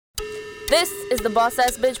This is the Boss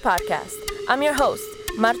Ass Bitch podcast. I'm your host,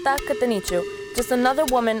 Marta Catanichu, just another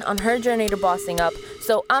woman on her journey to bossing up,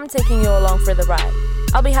 so I'm taking you along for the ride.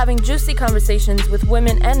 I'll be having juicy conversations with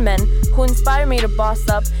women and men who inspire me to boss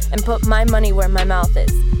up and put my money where my mouth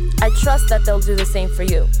is. I trust that they'll do the same for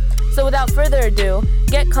you. So without further ado,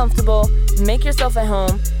 get comfortable, make yourself at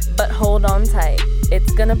home, but hold on tight.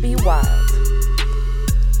 It's gonna be wild.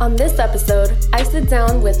 On this episode, I sit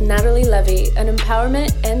down with Natalie Levy, an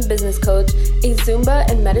empowerment and business coach, a Zumba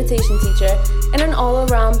and meditation teacher, and an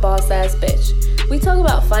all-around boss-ass bitch. We talk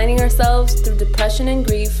about finding ourselves through depression and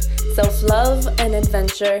grief, self-love and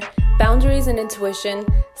adventure, boundaries and intuition,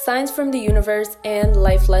 signs from the universe, and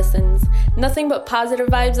life lessons. Nothing but positive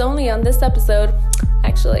vibes only on this episode.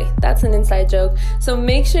 Actually, that's an inside joke, so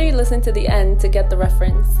make sure you listen to the end to get the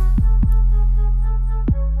reference.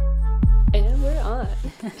 And we're on.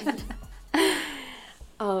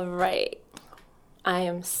 All right. I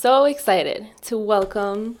am so excited to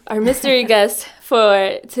welcome our mystery guest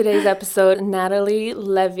for today's episode, Natalie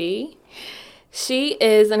Levy. She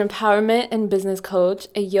is an empowerment and business coach,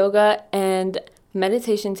 a yoga and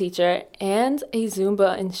meditation teacher, and a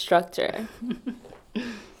Zumba instructor.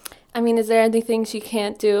 I mean, is there anything she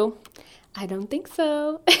can't do? I don't think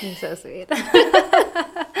so. You're so sweet.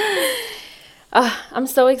 I'm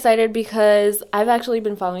so excited because I've actually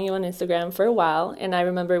been following you on Instagram for a while, and I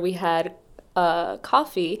remember we had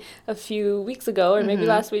coffee a few weeks ago, or maybe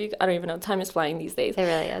last week. I don't even know. Time is flying these days. It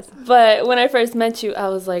really is. But when I first met you, I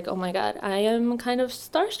was like, oh my God, I am kind of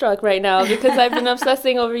starstruck right now because I've been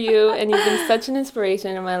obsessing over you, and you've been such an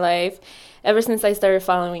inspiration in my life ever since I started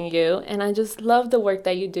following you. And I just love the work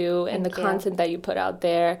that you do and the content that you put out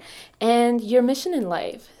there and your mission in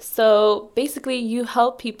life. So basically, you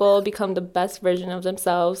help people become the best version of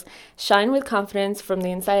themselves, shine with confidence from the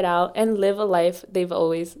inside out, and live a life they've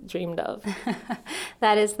always dreamed of.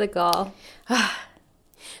 That is the goal.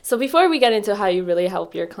 So before we get into how you really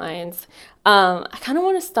help your clients, I kind of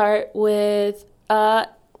want to start with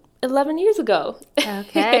 11 years ago.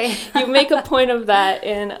 Okay. You make a point of that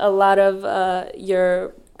in a lot of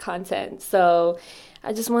your content. So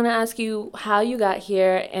I just want to ask you how you got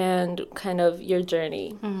here and kind of your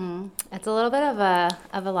journey. Mm-hmm. It's a little bit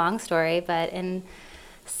of a long story, but in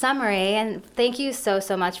summary, and thank you so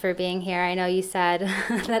much for being here. I know you said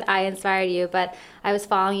that I inspired you, but I was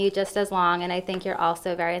following you just as long, and I think you're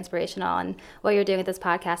also very inspirational, and what you're doing with this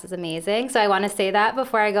podcast is amazing. So I want to say that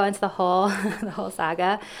before I go into the whole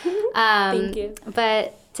saga. Thank you.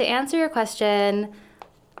 But to answer your question,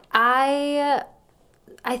 I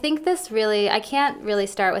think this really, I can't really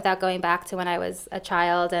start without going back to when I was a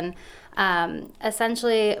child. And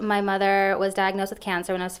essentially, my mother was diagnosed with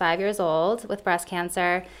cancer when I was 5 years old with breast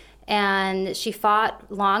cancer. And she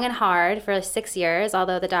fought long and hard for 6 years,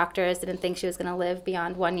 although the doctors didn't think she was going to live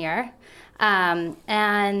beyond 1 year.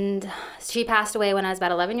 And she passed away when I was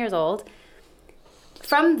about 11 years old.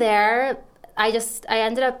 From there, I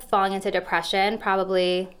ended up falling into depression,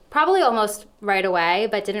 probably almost right away,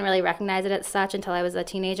 but didn't really recognize it as such until I was a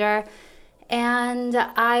teenager. And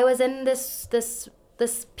I was in this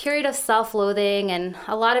period of self-loathing and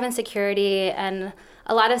a lot of insecurity and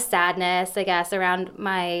a lot of sadness, I guess, around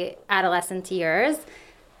my adolescent years.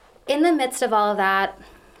 In the midst of all of that,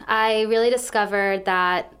 I really discovered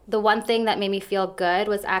that the one thing that made me feel good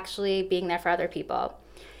was actually being there for other people.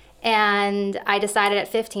 And I decided at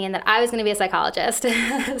 15 that I was going to be a psychologist.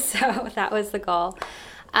 So that was the goal.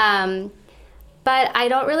 But I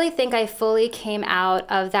don't really think I fully came out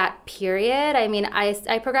of that period. I mean,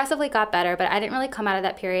 I progressively got better, but I didn't really come out of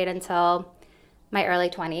that period until my early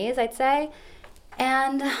 20s, I'd say.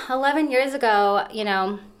 And 11 years ago, you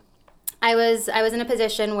know, I was in a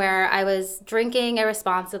position where I was drinking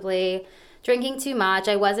irresponsibly, drinking too much.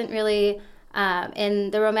 I wasn't really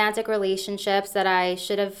in the romantic relationships that I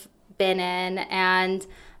should have been in, and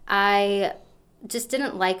I just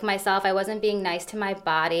didn't like myself. I wasn't being nice to my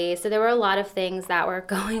body. So there were a lot of things that were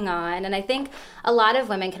going on. And I think a lot of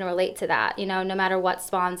women can relate to that, you know, no matter what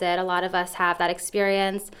spawns it. A lot of us have that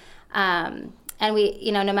experience. And we,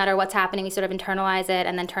 you know, no matter what's happening, we sort of internalize it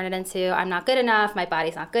and then turn it into, I'm not good enough, my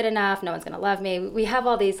body's not good enough, no one's going to love me. We have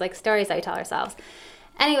all these like stories that we tell ourselves.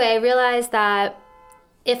 Anyway, I realized that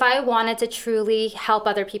if I wanted to truly help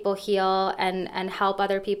other people heal and help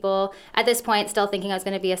other people, at this point, still thinking I was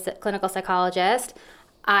going to be a clinical psychologist,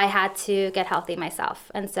 I had to get healthy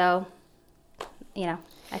myself. And so, you know,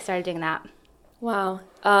 I started doing that. Wow.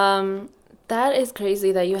 That is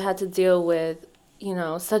crazy that you had to deal with, you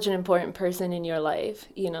know, such an important person in your life,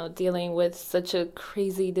 you know, dealing with such a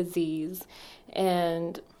crazy disease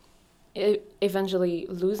and eventually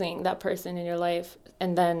losing that person in your life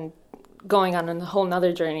and then going on a whole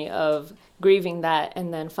nother journey of grieving that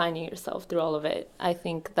and then finding yourself through all of it. I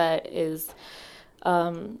think that is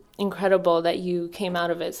incredible that you came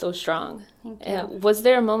out of it so strong. Thank you. Was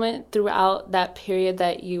there a moment throughout that period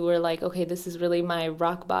that you were like, okay, this is really my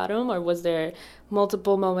rock bottom? Or was there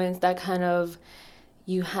multiple moments that kind of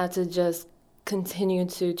you had to just continue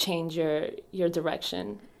to change your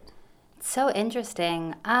direction? So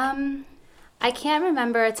interesting. I can't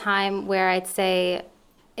remember a time where I'd say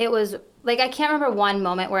it was like, I can't remember one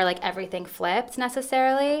moment where like everything flipped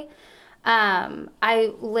necessarily.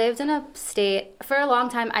 I lived in a state for a long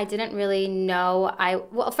time. I didn't really know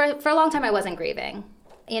for a long time I wasn't grieving.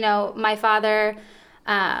 You know, my father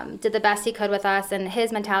did the best he could with us, and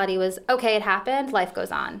his mentality was, okay, it happened, life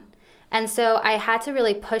goes on. And so I had to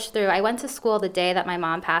really push through. I went to school the day that my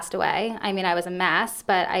mom passed away. I mean, I was a mess,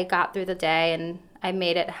 but I got through the day and I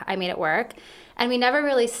made it work. And we never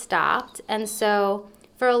really stopped. And so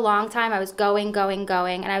for a long time I was going,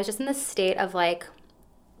 and I was just in this state of like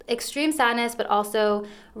extreme sadness, but also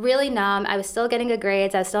really numb. I was still getting good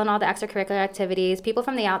grades. I was still in all the extracurricular activities. People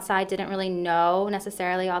from the outside didn't really know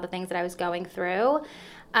necessarily all the things that I was going through.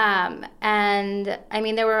 And I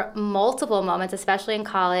mean, there were multiple moments, especially in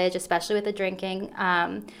college, especially with the drinking,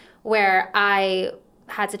 where I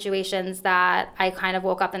had situations that I kind of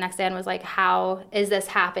woke up the next day and was like, how is this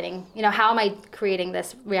happening? You know, how am I creating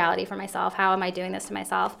this reality for myself? How am I doing this to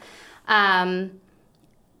myself? And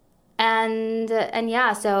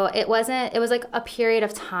yeah, so it was like a period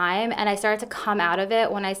of time, and I started to come out of it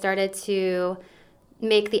when I started to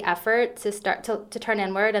make the effort to start to turn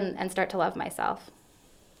inward and start to love myself.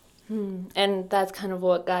 And that's kind of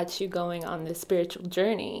what got you going on this spiritual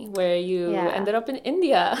journey where you ended up in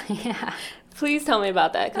India. Yeah. Please tell me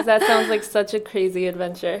about that, because that sounds like such a crazy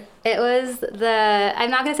adventure. It was I'm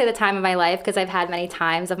not going to say the time of my life, because I've had many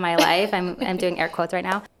times of my life. I'm doing air quotes right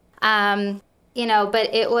now. You know,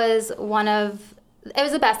 but it was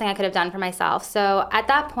the best thing I could have done for myself. So at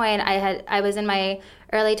that point I was in my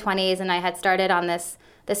early 20s, and I had started on this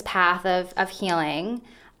path of healing.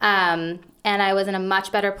 And I was in a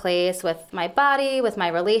much better place with my body, with my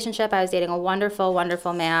relationship. I was dating a wonderful,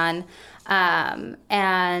 wonderful man.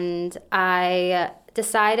 And I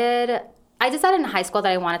decided in high school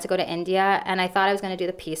that I wanted to go to India, and I thought I was going to do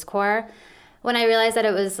the Peace Corps. When I realized that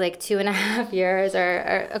it was like 2.5 years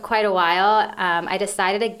or quite a while, I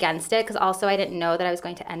decided against it, because also I didn't know that I was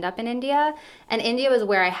going to end up in India. And India was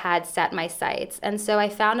where I had set my sights. And so I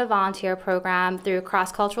found a volunteer program through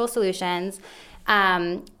Cross Cultural Solutions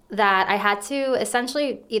that I had to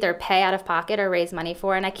essentially either pay out of pocket or raise money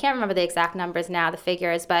for. And I can't remember the exact numbers now, the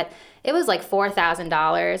figures, but it was like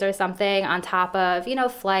 $4,000 or something on top of, you know,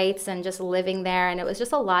 flights and just living there. And it was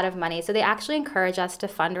just a lot of money. So they actually encourage us to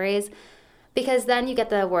fundraise, because then you get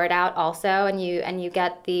the word out also, and you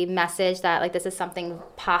get the message that like this is something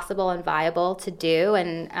possible and viable to do.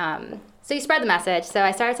 And so you spread the message. So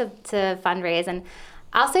I started to fundraise, and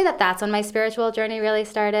I'll say that that's when my spiritual journey really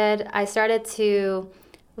started. I started to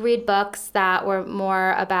read books that were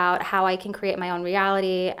more about how I can create my own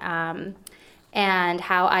reality, and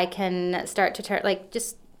how I can start to turn, like,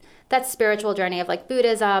 just that spiritual journey of like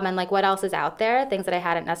Buddhism and like what else is out there, things that I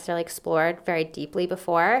hadn't necessarily explored very deeply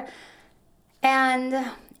before.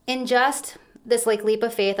 And in just this like leap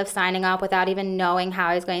of faith of signing up without even knowing how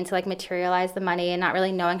I was going to like materialize the money and not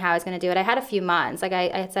really knowing how I was going to do it, I had a few months. Like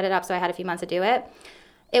I had set it up, so I had a few months to do it.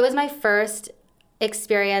 It was my first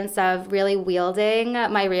experience of really wielding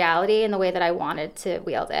my reality in the way that I wanted to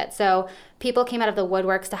wield it. So people came out of the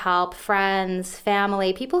woodworks to help, friends,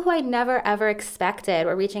 family, people who I never ever expected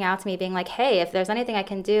were reaching out to me being like, hey, if there's anything I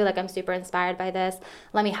can do, like I'm super inspired by this,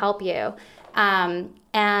 let me help you.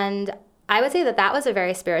 And I would say that was a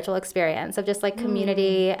very spiritual experience of just like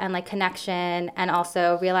community and like connection, and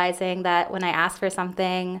also realizing that when I ask for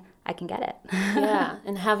something, I can get it. Yeah,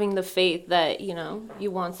 and having the faith that, you know,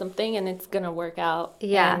 you want something and it's going to work out.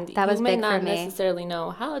 Yeah, and that was big for me. You may not necessarily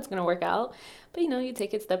know how it's going to work out, but, you know, you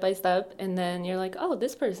take it step by step, and then you're like, oh,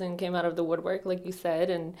 this person came out of the woodwork, like you said,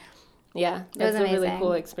 and yeah, that's a really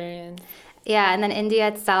cool experience. Yeah, and then India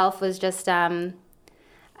itself was just...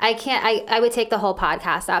 I would take the whole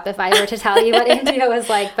podcast up if I were to tell you what India was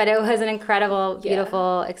like, but it was an incredible,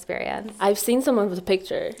 beautiful experience. I've seen some of the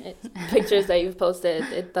pictures that you've posted.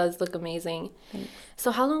 It does look amazing. Thanks. So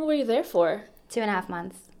how long were you there for? 2.5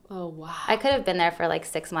 months. Oh, wow. I could have been there for like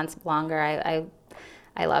 6 months longer.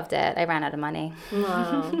 I loved it. I ran out of money.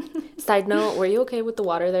 Wow. Side note, were you okay with the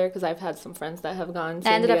water there? Because I've had some friends that have gone to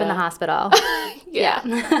I ended India. up in the hospital. Yeah.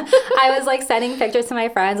 I was like sending pictures to my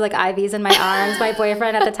friends, like IVs in my arms. My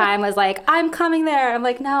boyfriend at the time was like, I'm coming there. I'm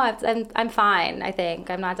like, no, I'm fine, I think.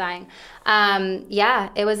 I'm not dying. Yeah,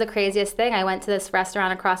 it was the craziest thing. I went to this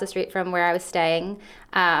restaurant across the street from where I was staying.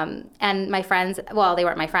 And my friends, well, they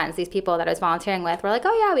weren't my friends. These people that I was volunteering with were like,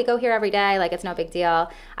 oh yeah, we go here every day. Like, it's no big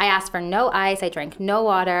deal. I asked for no ice. I drank no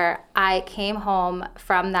water. I came home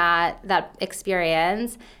from that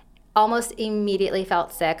experience, almost immediately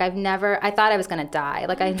felt sick. I thought I was going to die.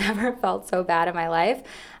 Like, I never felt so bad in my life.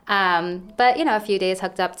 But, a few days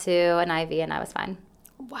hooked up to an IV and I was fine.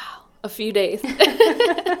 Wow. A few days.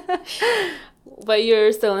 But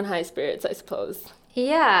you're still in high spirits, I suppose.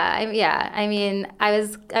 Yeah. I mean, I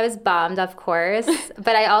was bummed, of course,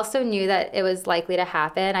 but I also knew that it was likely to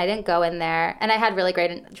happen. I didn't go in there, and I had really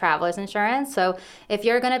great traveler's insurance. So if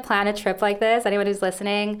you're going to plan a trip like this, anyone who's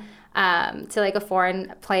listening, to like a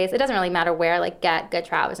foreign place, it doesn't really matter where, like, get good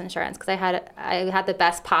traveler's insurance, because I had the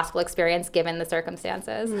best possible experience given the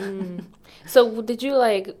circumstances. So did you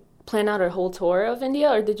like plan out a whole tour of India,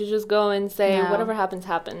 or did you just go and say whatever happens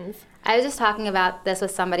happens? I was just talking about this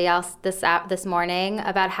with somebody else this morning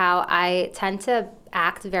about how I tend to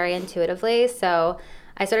act very intuitively. So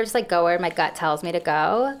I sort of just like go where my gut tells me to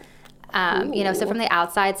go. So from the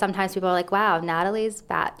outside, sometimes people are like, wow, Natalie's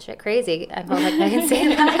batshit crazy. I'm like, I can say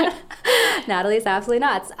that. Natalie's absolutely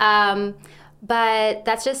nuts. But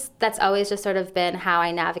that's always just sort of been how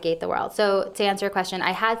I navigate the world. So to answer your question,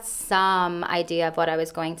 I had some idea of what I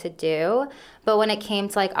was going to do, but when it came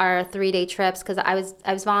to like our 3-day trips, because I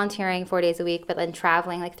was volunteering 4 days a week, but then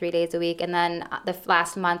traveling like 3 days a week, and then the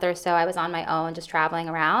last month or so I was on my own, just traveling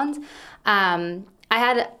around. I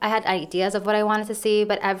had ideas of what I wanted to see,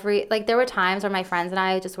 but there were times where my friends and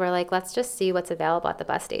I just were like, let's just see what's available at the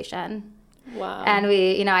bus station. Wow. And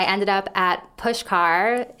I ended up at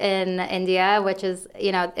Pushkar in India, which is,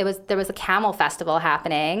 there was a camel festival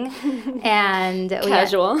happening, and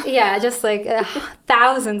casual. Just like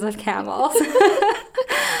thousands of camels.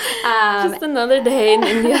 Just another day in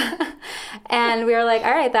India. And we were like,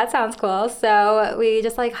 all right, that sounds cool. So we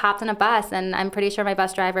just like hopped on a bus, and I'm pretty sure my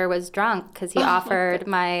bus driver was drunk because he offered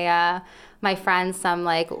my friend some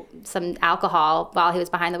alcohol while he was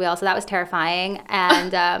behind the wheel. So that was terrifying.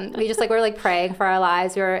 And we just were like praying for our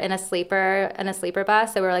lives. We were in a sleeper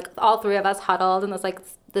bus. So we were like all three of us huddled in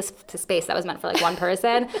this space that was meant for like one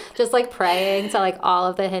person, just like praying to like all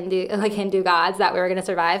of the Hindu gods that we were going to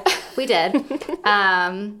survive. We did.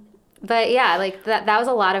 But yeah, like that was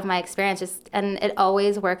a lot of my experience, and it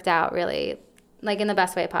always worked out really, like in the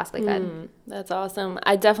best way it possibly could. That's awesome.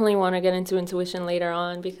 I definitely want to get into intuition later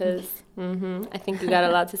on because I think you got a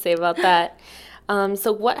lot to say about that.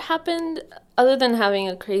 So what happened, other than having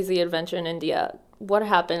a crazy adventure in India, what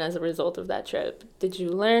happened as a result of that trip? Did you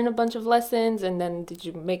learn a bunch of lessons, and then did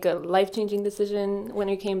you make a life-changing decision when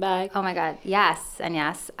you came back? Oh my God, yes and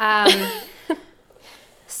yes.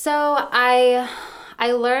 So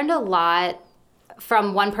I learned a lot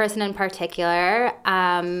from one person in particular.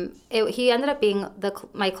 He ended up being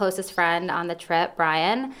my closest friend on the trip,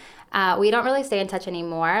 Brian. We don't really stay in touch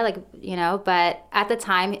anymore, but at the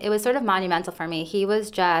time it was sort of monumental for me. He was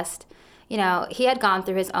just, he had gone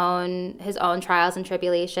through his own trials and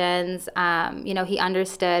tribulations. He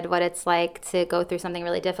understood what it's like to go through something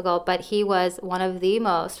really difficult, but he was one of the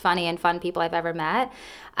most funny and fun people I've ever met.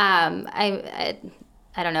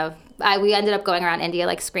 I don't know. We ended up going around India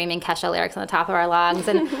like screaming Kesha lyrics on the top of our lungs.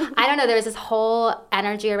 And I don't know, there was this whole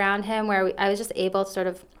energy around him where I was just able to sort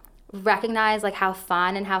of recognize like how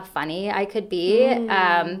fun and how funny I could be.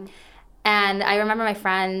 And I remember my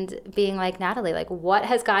friend being like, Natalie, like, what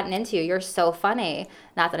has gotten into you? You're so funny.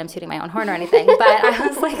 Not that I'm tooting my own horn or anything, but I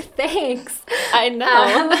was like, thanks. I know.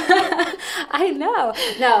 I know.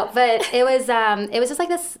 No, but it was just like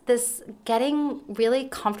this getting really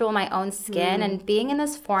comfortable in my own skin and being in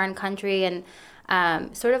this foreign country and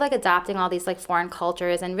sort of like adopting all these like foreign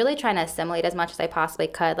cultures and really trying to assimilate as much as I possibly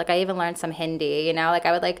could. Like I even learned some Hindi, like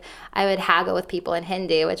I would haggle with people in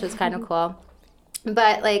Hindi, which was kind of cool.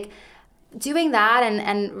 But like doing that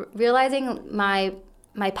and realizing my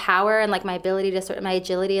power and like my ability to my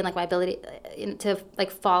agility and like my ability to like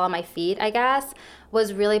fall on my feet, I guess,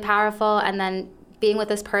 was really powerful. And then being with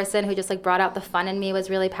this person who just like brought out the fun in me was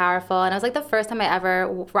really powerful. And it was like the first time I ever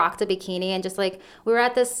rocked a bikini, and just like we were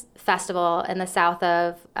at this festival in the south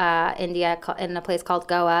of India in a place called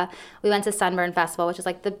Goa. We went to Sunburn Festival, which is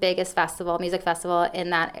like the biggest music festival in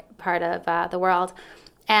that part of the world.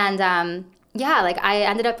 And yeah, like I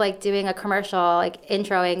ended up like doing a commercial, like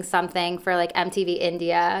introing something for like MTV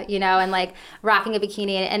India, and like rocking a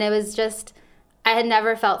bikini. And it was just, I had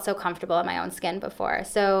never felt so comfortable in my own skin before.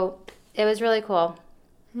 So it was really cool.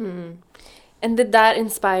 And did that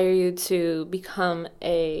inspire you to become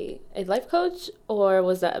a life coach, or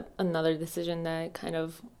was that another decision that kind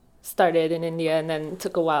of started in India and then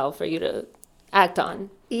took a while for you to act on?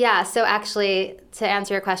 Yeah, so actually, to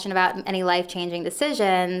answer your question about any life-changing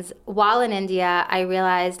decisions, while in India, I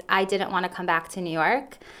realized I didn't want to come back to New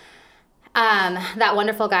York. That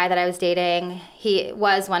wonderful guy that I was dating, he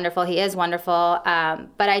was wonderful, he is wonderful,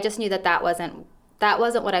 but I just knew that wasn't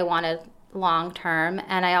what I wanted long term,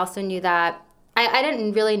 and I also knew that I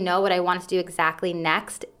didn't really know what I wanted to do exactly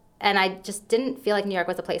next, and I just didn't feel like New York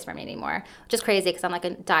was a place for me anymore, which is crazy because I'm like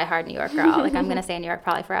a diehard New York girl. Like I'm going to stay in New York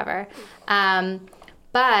probably forever.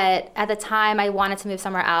 But at the time, I wanted to move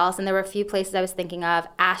somewhere else, and there were a few places I was thinking of,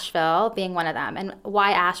 Asheville being one of them. And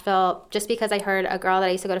why Asheville? Just because I heard a girl that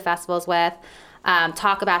I used to go to festivals with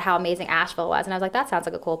talk about how amazing Asheville was, and I was like, that sounds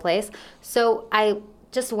like a cool place. So I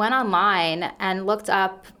just went online and looked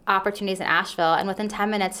up opportunities in Asheville, and within 10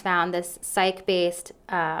 minutes found this psych-based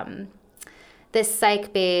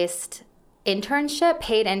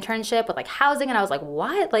paid internship with like housing, and I was like,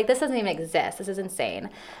 what? Like, this doesn't even exist. This is insane.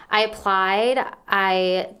 I applied.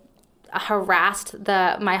 I harassed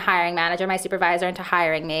my hiring manager, my supervisor, into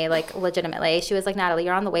hiring me, like legitimately. She was like, Natalie,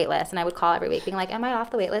 you're on the wait list. And I would call every week being like, am I off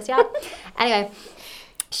the wait list yet? Anyway,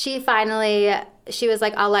 she was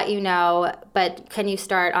like, I'll let you know, but can you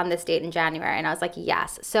start on this date in January? And I was like,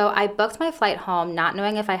 yes. So I booked my flight home, not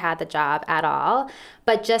knowing if I had the job at all,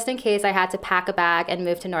 but just in case I had to pack a bag and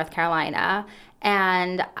move to North Carolina.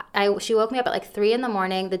 And she woke me up at like 3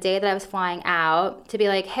 a.m, the day that I was flying out, to be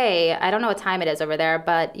like, hey, I don't know what time it is over there,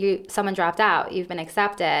 but someone dropped out. You've been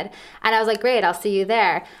accepted. And I was like, great, I'll see you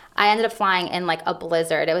there. I ended up flying in like a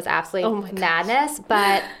blizzard. It was absolutely madness,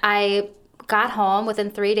 but I got home within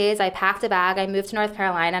 3 days. I packed a bag. I moved to North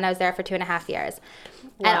Carolina, and I was there for 2.5 years.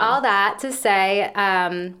 Wow. And all that to say,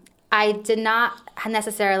 I did not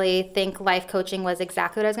necessarily think life coaching was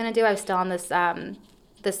exactly what I was going to do. I was still on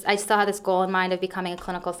I still had this goal in mind of becoming a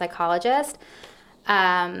clinical psychologist.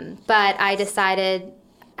 But I decided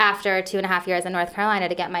after 2.5 years in North Carolina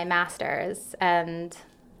to get my master's, and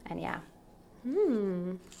yeah.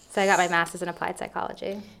 So I got my master's in applied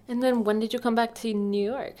psychology. And then when did you come back to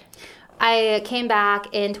New York? I came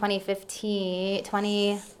back in 2013, to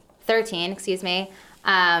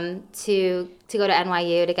go to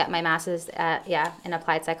NYU to get my master's in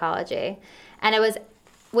applied psychology. And it was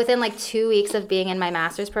within like 2 weeks of being in my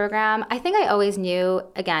master's program. I think I always knew,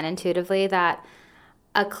 again, intuitively, that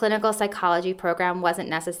a clinical psychology program wasn't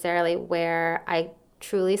necessarily where I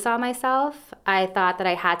truly saw myself. I thought that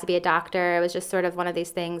I had to be a doctor. It was just sort of one of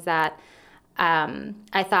these things that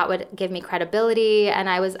I thought would give me credibility. And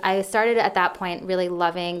I started at that point really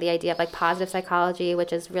loving the idea of like positive psychology,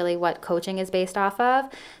 which is really what coaching is based off of.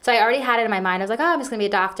 So I already had it in my mind. I was like, I'm just going to be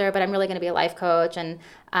a doctor, but I'm really going to be a life coach. And,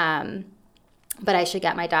 but I should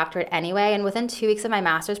get my doctorate anyway. And within 2 weeks of my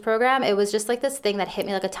master's program, it was just like this thing that hit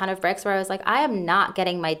me like a ton of bricks, where I was like, I am not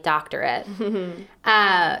getting my doctorate. So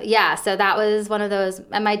that was one of those.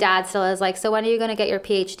 And my dad still is like, so when are you going to get your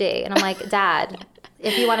PhD? And I'm like, Dad,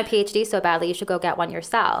 if you want a PhD so badly, you should go get one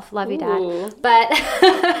yourself. Love you, Dad. But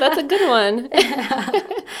that's a good one.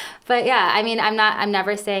 But yeah, I mean, I'm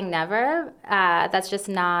never saying never. That's just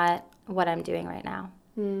not what I'm doing right now.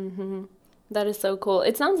 Mm-hmm. That is so cool.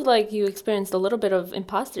 It sounds like you experienced a little bit of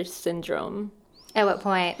imposter syndrome. At what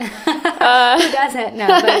point? Who doesn't? No,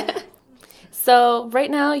 but... So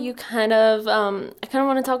right now, I kind of want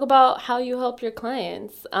to talk about how you help your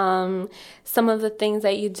clients. Some of the things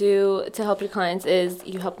that you do to help your clients is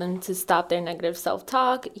you help them to stop their negative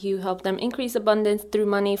self-talk. You help them increase abundance through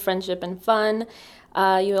money, friendship, and fun.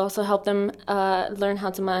 You also help them learn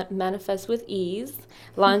how to manifest with ease,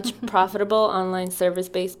 launch profitable online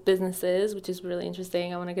service-based businesses, which is really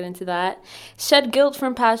interesting. I want to get into that. Shed guilt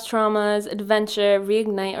from past traumas, adventure,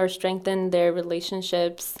 reignite or strengthen their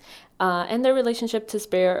relationships, and their relationship to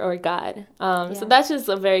spirit or God. So that's just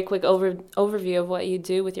a very quick overview of what you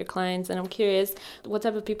do with your clients. And I'm curious, what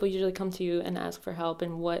type of people usually come to you and ask for help,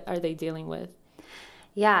 and what are they dealing with?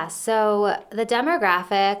 Yeah, so the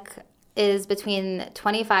demographic is between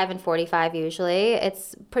 25 and 45 usually.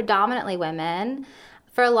 It's predominantly women.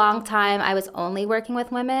 For a long time, I was only working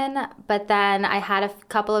with women, but then I had a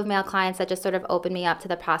couple of male clients that just sort of opened me up to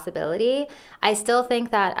the possibility. I still think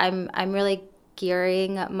that I'm really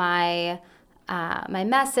gearing my my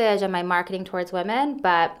message and my marketing towards women,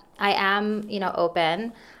 but I am,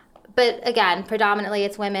 open. But again, predominantly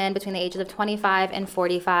it's women between the ages of 25 and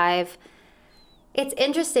 45. It's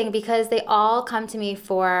interesting because they all come to me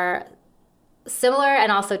for similar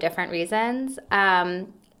and also different reasons.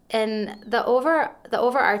 And the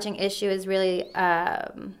overarching issue is really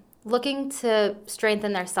looking to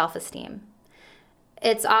strengthen their self-esteem.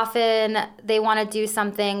 It's often they want to do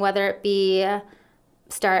something, whether it be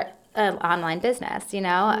start an online business,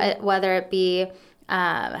 whether it be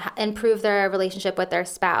improve their relationship with their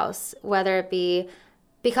spouse, whether it be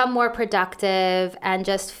become more productive and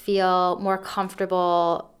just feel more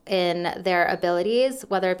comfortable in their abilities,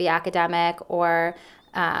 whether it be academic or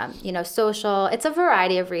social. It's a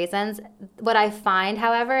variety of reasons. What I find,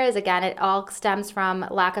 however, is again, it all stems from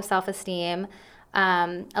lack of self-esteem,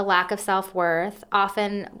 a lack of self-worth.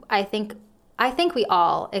 Often, I think we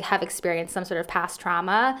all have experienced some sort of past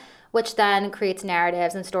trauma, which then creates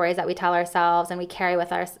narratives and stories that we tell ourselves and we carry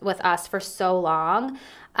with us for so long.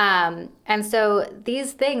 And so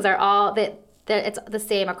these things are all that it's the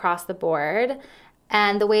same across the board.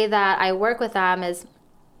 And the way that I work with them is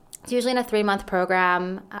it's usually in a 3-month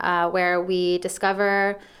program where we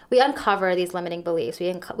uncover these limiting beliefs.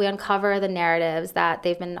 We uncover the narratives that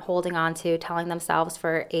they've been holding on to, telling themselves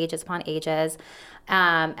for ages upon ages,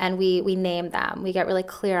 and we name them. We get really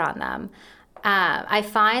clear on them. I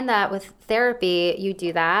find that with therapy, you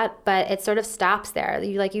do that, but it sort of stops there.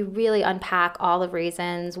 You really unpack all the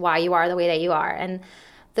reasons why you are the way that you are. And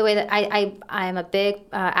the way that I'm a big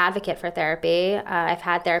advocate for therapy. I've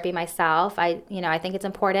had therapy myself. I think it's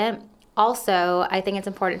important. Also, I think it's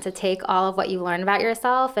important to take all of what you learn about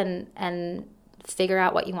yourself and figure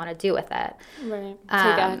out what you want to do with it. Right. Take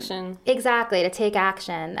action. Exactly, to take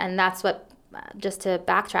action. And that's what, just to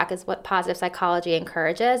backtrack, is what positive psychology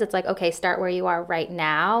encourages. It's like, okay, start where you are right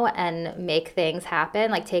now and make things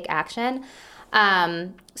happen, like take action.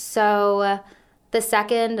 So the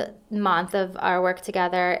second month of our work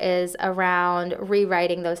together is around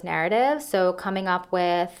rewriting those narratives. So coming up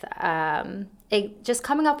with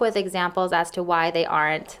examples as to why they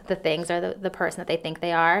aren't the things or the person that they think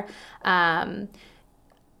they are. And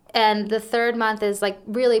the third month is like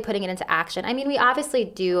really putting it into action. I mean, we obviously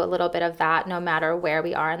do a little bit of that no matter where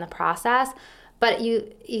we are in the process. But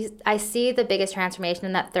I see the biggest transformation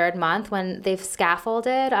in that third month when they've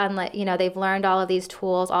scaffolded on, they've learned all of these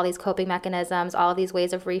tools, all these coping mechanisms, all of these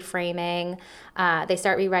ways of reframing. They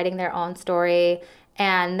start rewriting their own story.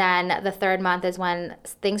 And then the third month is when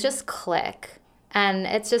things just click. And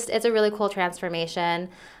it's a really cool transformation.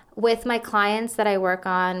 With my clients that I work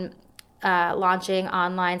on launching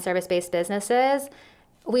online service-based businesses,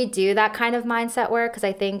 we do that kind of mindset work because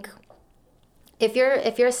I think if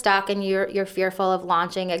you're stuck and you're fearful of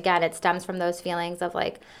launching, again, it stems from those feelings of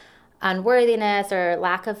like unworthiness or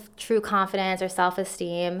lack of true confidence or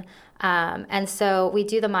self-esteem. And so we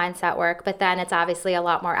do the mindset work, but then it's obviously a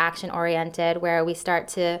lot more action-oriented where we start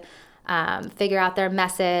to figure out their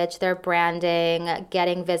message, their branding,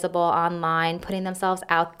 getting visible online, putting themselves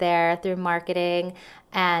out there through marketing,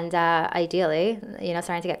 and ideally,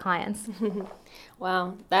 starting to get clients.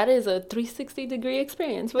 Wow, that is a 360-degree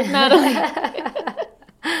experience with Natalie.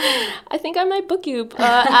 I think I might book you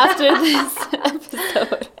after this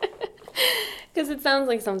episode because it sounds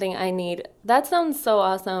like something I need. That sounds so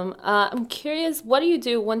awesome. I'm curious, what do you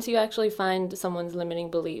do once you actually find someone's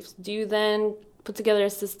limiting beliefs? Do you then put together a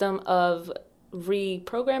system of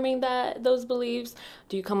reprogramming those beliefs?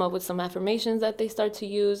 Do you come up with some affirmations that they start to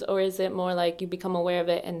use, or is it more like you become aware of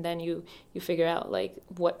it and then you figure out like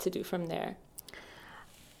what to do from there?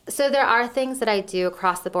 So there are things that I do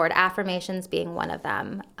across the board, affirmations being one of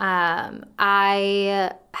them.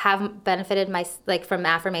 I have benefited from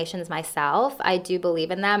affirmations myself. I do believe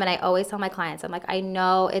in them, and I always tell my clients, I'm like, I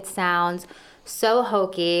know it sounds so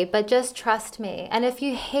hokey, but just trust me. And if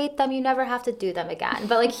you hate them, you never have to do them again.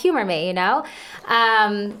 But like humor me,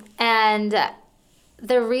 And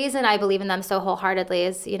the reason I believe in them so wholeheartedly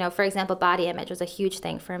is, for example, body image was a huge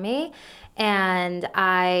thing for me. And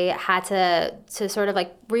I had to sort of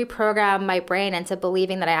like reprogram my brain into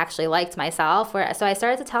believing that I actually liked myself. So I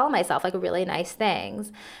started to tell myself like really nice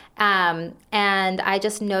things. And I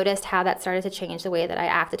just noticed how that started to change the way that I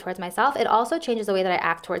acted towards myself. It also changes the way that I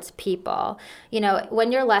act towards people.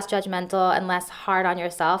 When you're less judgmental and less hard on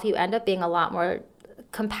yourself, you end up being a lot more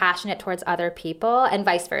compassionate towards other people, and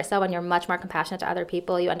vice versa. When you're much more compassionate to other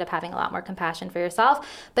people, you end up having a lot more compassion for yourself.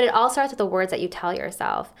 But it all starts with the words that you tell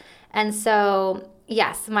yourself. And so,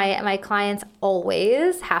 yes, my clients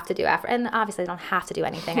always have to do and obviously they don't have to do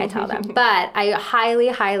anything I tell them, but I highly,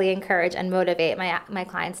 highly encourage and motivate my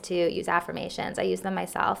clients to use affirmations. I use them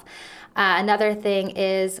myself. Another thing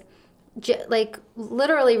is like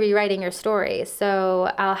literally rewriting your story.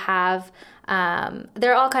 So I'll have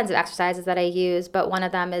there are all kinds of exercises that I use, but one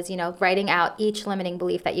of them is, writing out each limiting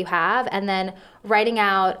belief that you have, and then writing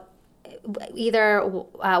out either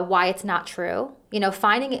why it's not true,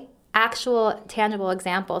 finding actual tangible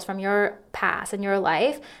examples from your past and your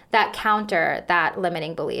life that counter that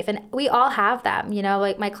limiting belief. And we all have them, you know,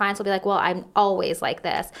 like my clients will be like, well, I'm always like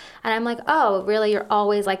this. And I'm like, oh, really? You're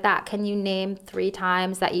always like that? Can you name 3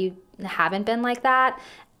 times that you haven't been like that?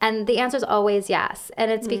 And the answer is always yes. And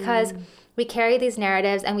it's because we carry these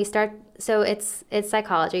narratives and we start, so it's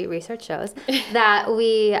psychology, research shows that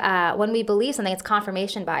we, when we believe something, it's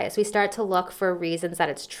confirmation bias. We start to look for reasons that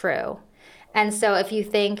it's true. And so if you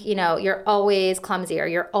think, you know, you're always clumsy or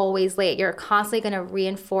you're always late, you're constantly going to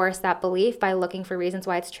reinforce that belief by looking for reasons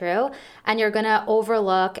why it's true. And you're going to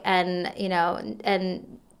overlook and, you know,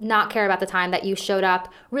 and not care about the time that you showed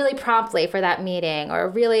up really promptly for that meeting or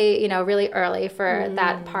really, you know, really early for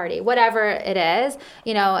that party, whatever it is,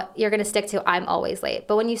 you know, you're going to stick to I'm always late.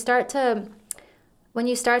 But when you start to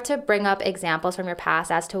bring up examples from your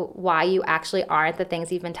past as to why you actually aren't the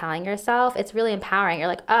things you've been telling yourself, it's really empowering. You're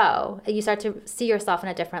like, oh, you start to see yourself in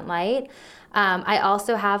a different light. I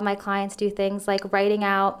also have my clients do things like writing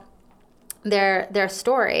out their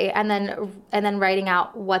story and then writing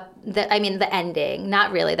out the ending,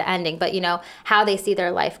 not really the ending, but, you know, how they see their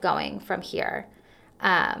life going from here.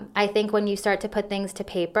 I think when you start to put things to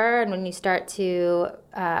paper and when you start to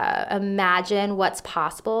imagine what's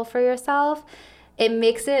possible for yourself, it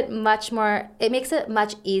makes it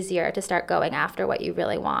much easier to start going after what you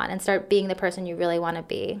really want and start being the person you really want to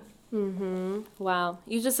be. Wow.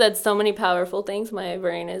 You just said so many powerful things. My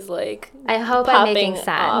brain is like I hope I'm making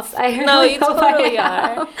sense. No, you totally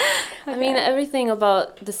are. I mean, everything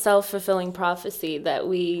about the self-fulfilling prophecy that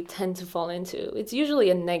we tend to fall into, it's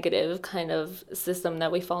usually a negative kind of system that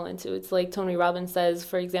we fall into. It's like Tony Robbins says,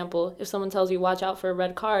 for example, if someone tells you watch out for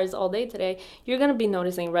red cars all day today, you're going to be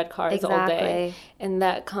noticing red cars all day. And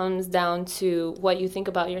that comes down to what you think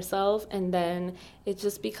about yourself, and then it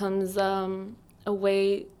just becomes a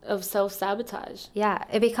way of self-sabotage. Yeah,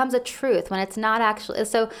 it becomes a truth when it's not actually.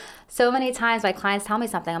 So many times my clients tell me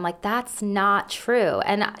something, I'm like, that's not true.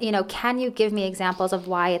 And, you know, can you give me examples of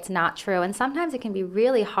why it's not true? And sometimes it can be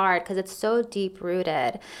really hard because it's so deep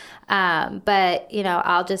rooted. But, you know,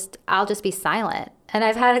 I'll just be silent. And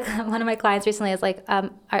I've had one of my clients recently is like,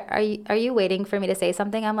 are you waiting for me to say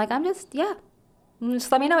something? I'm like, just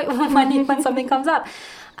let me know when something comes up.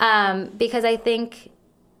 Because I think,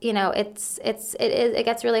 you know, it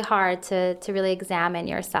gets really hard to really examine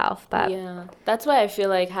yourself. But yeah, that's why I feel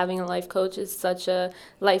like having a life coach is such a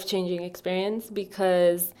life-changing experience,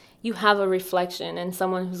 because you have a reflection and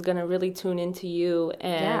someone who's going to really tune into you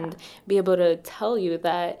and be able to tell you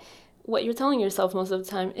that what you're telling yourself most of the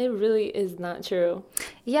time, it really is not true.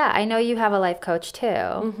 Yeah, I know you have a life coach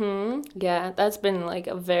too. Yeah, that's been like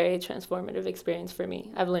a very transformative experience for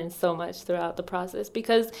me. I've learned so much throughout the process,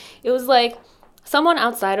 because it was like someone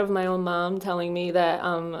outside of my own mom telling me that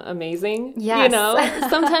I'm amazing. Yes. You know,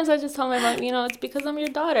 sometimes I just tell my mom, you know, it's because I'm your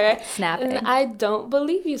daughter. Snapping. And I don't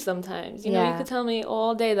believe you sometimes. You know, you could tell me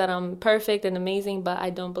all day that I'm perfect and amazing, but I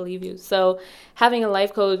don't believe you. So having a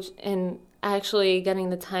life coach and actually getting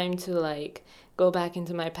the time to like go back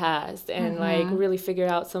into my past and like really figure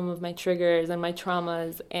out some of my triggers and my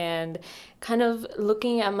traumas, and kind of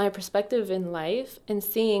looking at my perspective in life and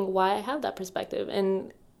seeing why I have that perspective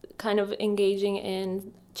and kind of engaging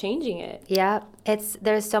in changing it. Yeah,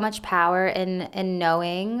 there's so much power in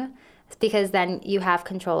knowing, because then you have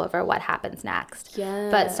control over what happens next.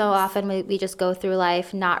 Yes. But so often we just go through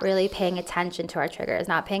life not really paying attention to our triggers,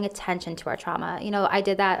 not paying attention to our trauma. You know, I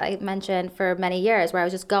did that, I mentioned, for many years, where I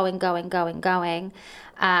was just going.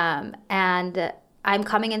 And I'm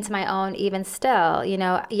coming into my own even still. You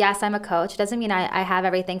know, yes, I'm a coach. It doesn't mean I have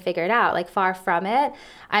everything figured out. Like, far from it.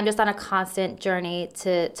 I'm just on a constant journey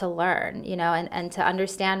to learn, you know, and to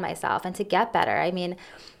understand myself and to get better. I mean,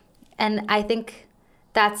 and I think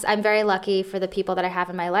I'm very lucky for the people that I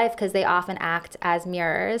have in my life, because they often act as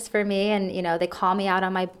mirrors for me, and, you know, they call me out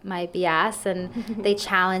on my BS, and they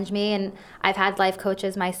challenge me. And I've had life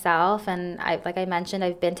coaches myself, and like I mentioned,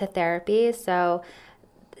 I've been to therapy. So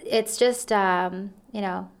it's just, you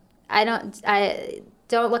know, I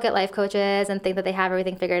don't look at life coaches and think that they have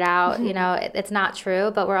everything figured out. You know, it's not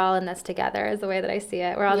true, but we're all in this together is the way that I see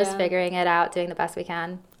it. We're all just figuring it out, doing the best we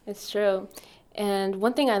can. It's true. And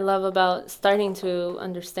one thing I love about starting to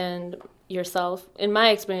understand yourself, in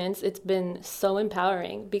my experience, it's been so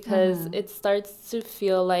empowering, because it starts to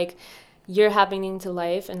feel like you're happening to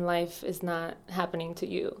life and life is not happening to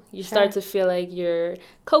you. You start to feel like you're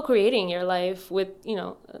co-creating your life with, you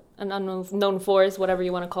know, an unknown force, whatever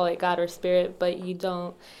you want to call it, God or spirit, but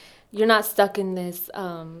you're not stuck in this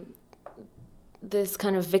this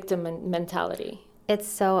kind of victim mentality.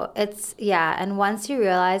 And once you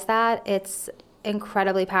realize that, it's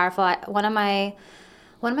incredibly powerful. One of my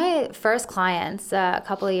One of my first clients a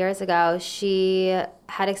couple of years ago, she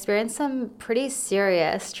had experienced some pretty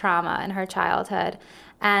serious trauma in her childhood.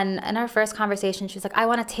 And in our first conversation, she was like, I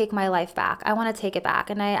want to take my life back. I want to take it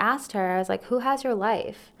back. And I asked her, I was like, who has your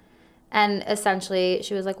life? And essentially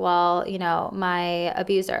she was like, well, my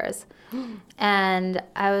abusers. And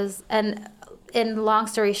in long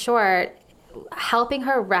story short, helping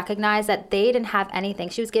her recognize that they didn't have anything.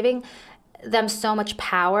 She was giving them so much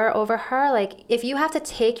power over her. Like, if you have to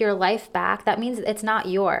take your life back, that means it's not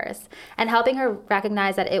yours. And helping her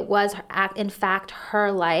recognize that it was in fact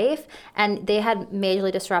her life, and they had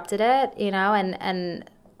majorly disrupted it, and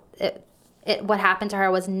what happened to her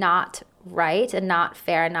was not right and not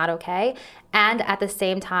fair and not okay. And at the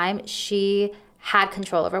same time, she had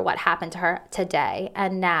control over what happened to her today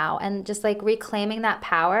and now, and just like reclaiming that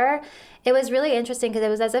power. It was really interesting because it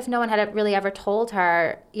was as if no one had really ever told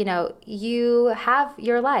her, you have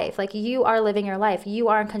your life, like you are living your life, you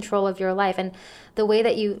are in control of your life. And the way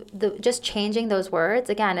that just changing those words,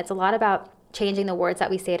 again, it's a lot about changing the words that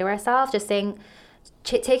we say to ourselves, just saying,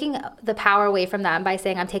 taking the power away from them by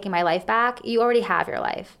saying, I'm taking my life back. You already have your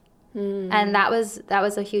life. And that was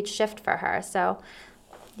a huge shift for her. So,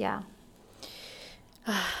 yeah.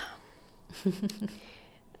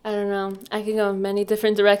 I don't know. I can go in many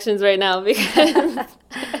different directions right now because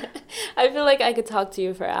I feel like I could talk to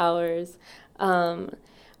you for hours.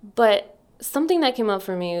 But something that came up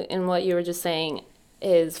for me in what you were just saying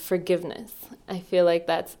is forgiveness. I feel like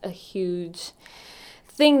that's a huge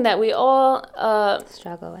thing that we all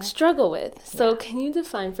struggle with. So can you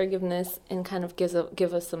define forgiveness and kind of give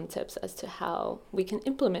us some tips as to how we can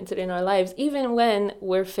implement it in our lives, even when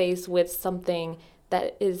we're faced with something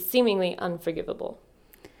that is seemingly unforgivable?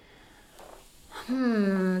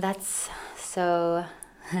 That's so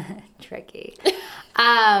tricky.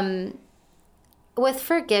 With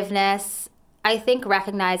forgiveness, I think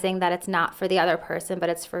recognizing that it's not for the other person, but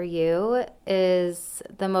it's for you is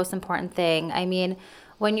the most important thing. I mean,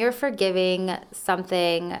 when you're forgiving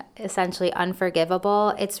something essentially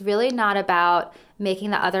unforgivable, it's really not about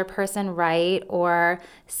making the other person right or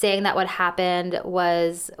saying that what happened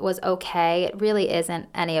was okay. It really isn't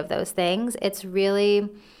any of those things. It's really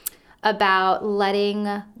about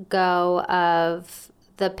letting go of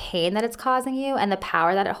the pain that it's causing you and the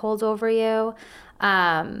power that it holds over you.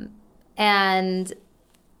 And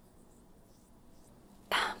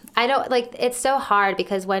I don't it's so hard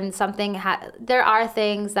because when something there are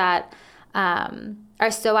things that are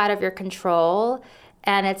so out of your control,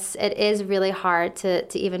 and it is really hard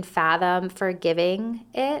to even fathom forgiving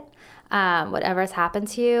it, whatever has happened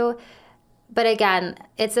to you. But again,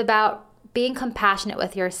 it's about being compassionate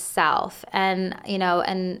with yourself and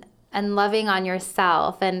loving on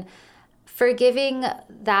yourself and forgiving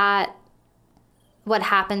that what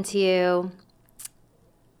happened to you.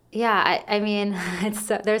 Yeah, I mean,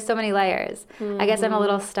 there's so many layers. I guess I'm a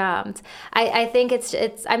little stumped. I think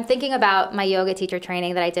I'm thinking about my yoga teacher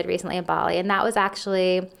training that I did recently in Bali, and that was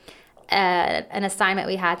actually an assignment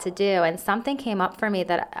we had to do, and something came up for me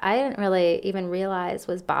that I didn't really even realize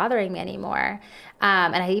was bothering me anymore.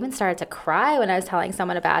 And I even started to cry when I was telling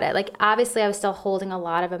someone about it. Like, obviously I was still holding a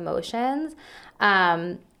lot of emotions.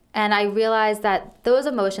 And I realized that those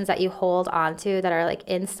emotions that you hold onto that are like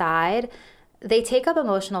inside, they take up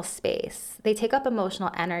emotional space. They take up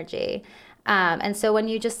emotional energy. And so when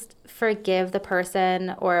you just forgive the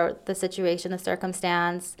person or the situation, the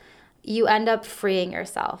circumstance, you end up freeing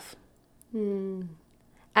yourself.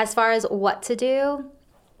 As far as what to do,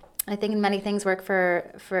 I think many things work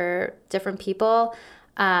for different people.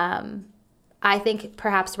 I think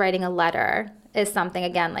perhaps writing a letter is something,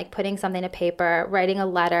 again, like putting something to paper, writing a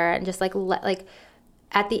letter, and just like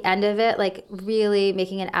at the end of it, like really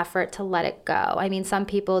making an effort to let it go. I mean, some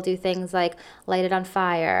people do things like light it on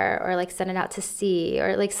fire or like send it out to sea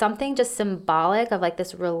or like something just symbolic of like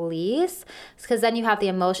this release, because then you have the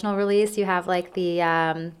emotional release, you have like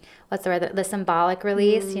the what's the word, the symbolic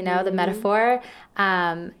release, the metaphor.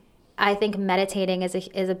 I think meditating is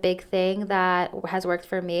a big thing that has worked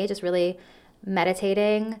for me, just really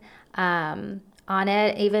meditating on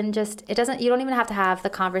it. Even just, you don't even have to have the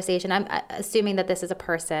conversation. I'm assuming that this is a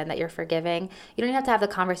person that you're forgiving. You don't even have to have the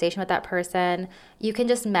conversation with that person. You can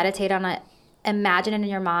just meditate on it. Imagine it in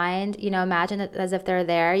your mind, imagine it as if they're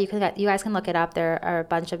there. You guys can look it up. There are a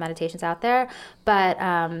bunch of meditations out there, but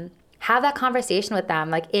have that conversation with them,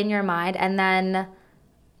 like in your mind, and then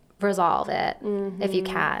resolve it if you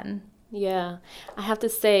can. Yeah, I have to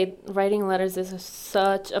say, writing letters is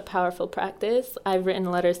such a powerful practice. I've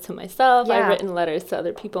written letters to myself. I've written letters to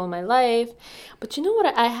other people in my life. But you know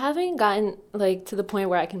what? I haven't gotten like to the point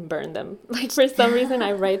where I can burn them. Like for some reason,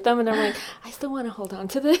 I write them and I'm like, I still want to hold on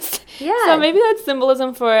to this. Yeah. So maybe that's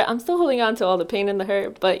symbolism for I'm still holding on to all the pain and the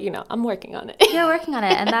hurt, but I'm working on it. You're working on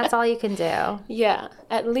it, and that's all you can do. Yeah,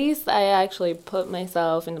 at least I actually put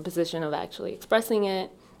myself in the position of actually expressing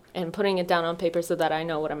it and putting it down on paper so that I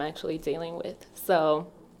know what I'm actually dealing with.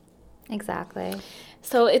 So exactly.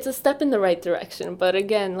 So it's a step in the right direction. But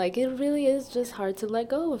again, like it really is just hard to let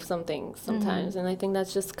go of something sometimes. And I think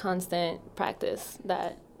that's just constant practice,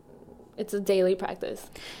 that it's a daily practice.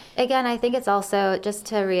 Again, I think it's also, just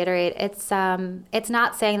to reiterate, it's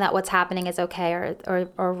not saying that what's happening is okay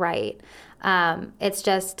or right. It's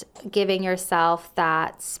just giving yourself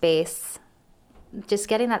that space, just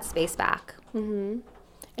getting that space back. Mm-hmm.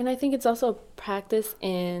 And I think it's also a practice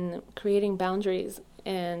in creating boundaries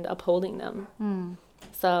and upholding them. Mm.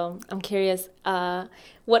 So I'm curious,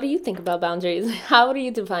 what do you think about boundaries? How do you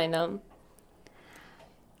define them?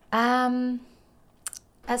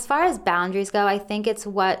 As far as boundaries go, I think it's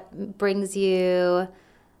what makes you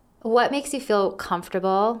feel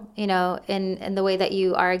comfortable, in the way that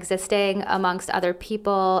you are existing amongst other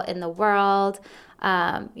people in the world.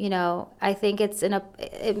 I think it's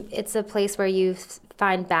it's a place where you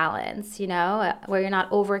find balance, where you're not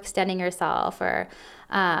overextending yourself or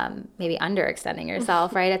maybe underextending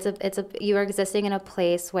yourself, right? You are existing in a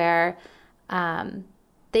place where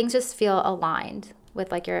things just feel aligned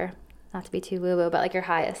with like your, not to be too woo-woo, but like your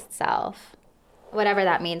highest self. Whatever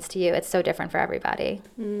that means to you, it's so different for everybody.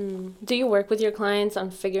 Do you work with your clients on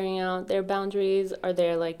figuring out their boundaries? Are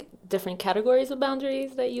there like different categories of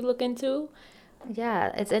boundaries that you look into?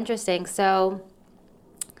 Yeah, it's interesting. So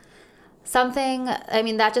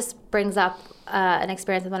that just brings up an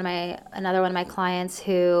experience with another one of my clients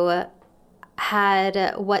who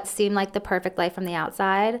had what seemed like the perfect life from the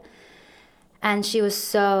outside. And she was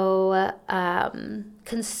so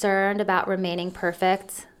concerned about remaining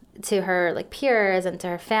perfect to her like peers and to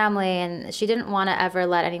her family, and she didn't want to ever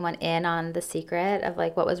let anyone in on the secret of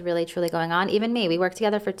like what was really truly going on. Even me, we worked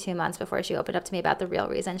together for 2 months before she opened up to me about the real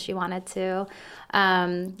reason she wanted to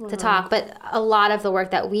talk. But a lot of the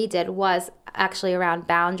work that we did was actually around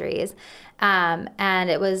boundaries, and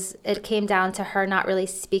it came down to her not really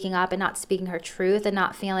speaking up and not speaking her truth and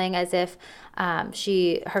not feeling as if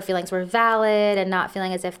her feelings were valid, and not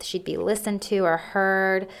feeling as if she'd be listened to or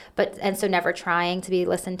heard, and so never trying to be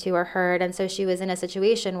listened to or heard. And so she was in a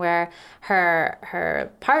situation where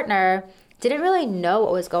her partner didn't really know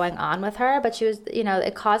what was going on with her, but she was,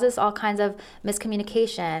 it causes all kinds of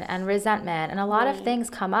miscommunication and resentment, and a lot of things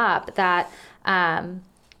come up that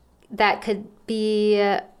could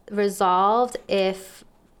be resolved if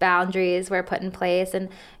boundaries were put in place. And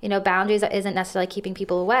boundaries isn't necessarily keeping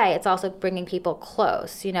people away, it's also bringing people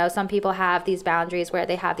close. Some people have these boundaries where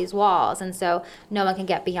they have these walls, and so no one can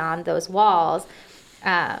get beyond those walls,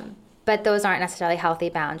 but those aren't necessarily healthy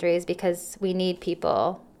boundaries, because we need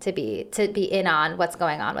people to be in on what's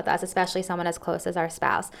going on with us, especially someone as close as our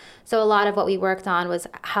spouse. So a lot of what we worked on was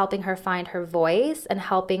helping her find her voice and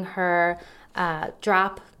helping her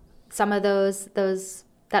drop some of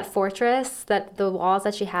that fortress, that the walls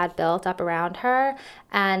that she had built up around her,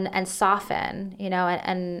 and soften,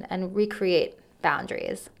 and recreate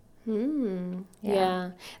boundaries.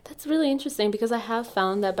 Yeah, that's really interesting, because I have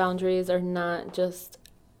found that boundaries are not just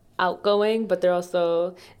outgoing, but they're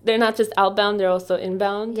not just outbound, they're also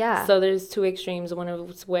inbound. Yeah. So there's two extremes. One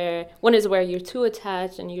is where you're too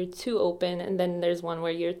attached and you're too open, and then there's one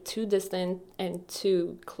where you're too distant and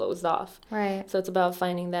too closed off. Right. So it's about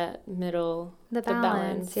finding that middle, the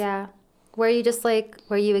balance. Yeah. Where you just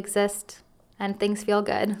where you exist and things feel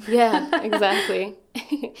good. Yeah, exactly.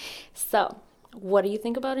 So, what do you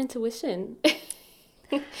think about intuition?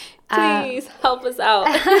 Please help us out.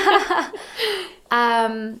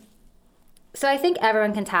 So I think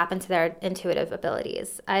everyone can tap into their intuitive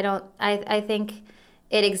abilities. I think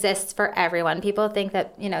it exists for everyone. People think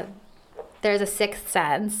that, there's a sixth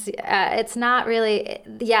sense. It's not really,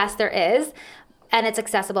 yes, there is, and it's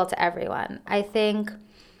accessible to everyone. I think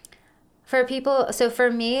for people, so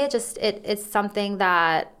for me, it's something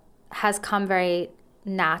that has come very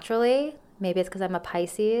naturally maybe it's because I'm a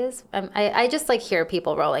Pisces. I just like hear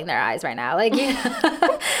people rolling their eyes right now, like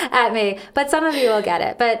at me. But some of you will get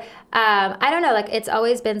it. But I don't know, like it's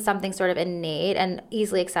always been something sort of innate and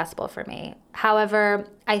easily accessible for me. However,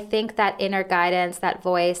 I think that inner guidance, that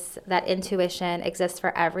voice, that intuition exists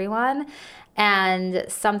for everyone. And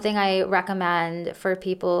something I recommend for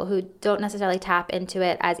people who don't necessarily tap into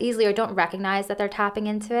it as easily or don't recognize that they're tapping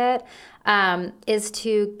into it is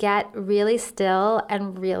to get really still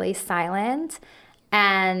and really silent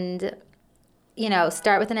and,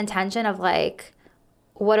 start with an intention of like,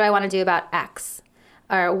 what do I want to do about X?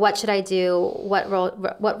 Or what should I do? What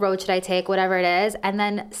road should I take? Whatever it is. And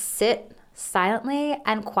then sit silently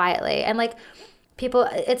and quietly. And like, people,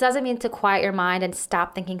 it doesn't mean to quiet your mind and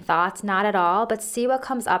stop thinking thoughts, not at all, but see what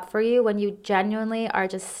comes up for you when you genuinely are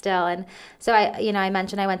just still. And so I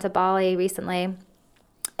mentioned I went to Bali recently.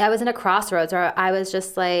 I was in a crossroads where I was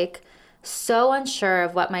just like so unsure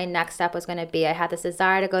of what my next step was going to be. I had this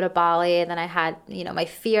desire to go to Bali, and then I had, my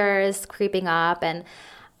fears creeping up, and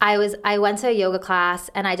I went to a yoga class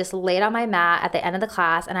and I just laid on my mat at the end of the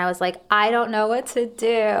class and I was like, I don't know what to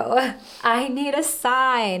do. I need a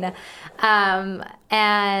sign.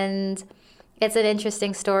 And it's an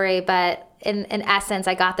interesting story, but in essence,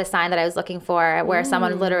 I got the sign that I was looking for where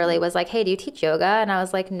someone literally was like, hey, do you teach yoga? And I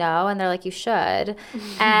was like, no. And they're like, you should.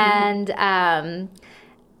 And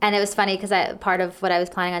it was funny because part of what I was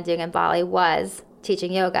planning on doing in Bali was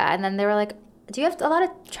teaching yoga. And then they were like, do you have a lot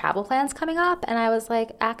of travel plans coming up? And I was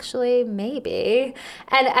like, actually, maybe.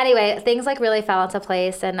 And anyway, things like really fell into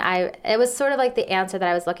place. And it was sort of like the answer that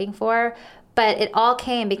I was looking for. But it all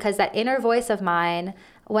came because that inner voice of mine,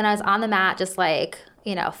 when I was on the mat, just like,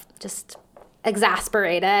 just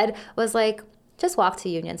exasperated, was like, just walk to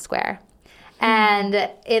Union Square. And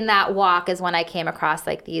in that walk is when I came across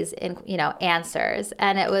like these, answers.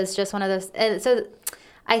 And it was just one of those. And so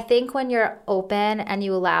I think when you're open and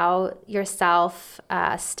you allow yourself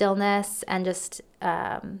stillness and just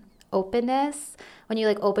openness, when you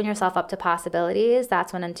like open yourself up to possibilities,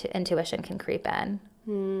 that's when intuition can creep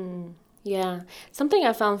in. Yeah. Something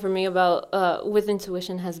I found for me about with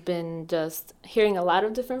intuition has been just hearing a lot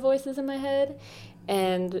of different voices in my head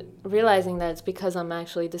and realizing that it's because I'm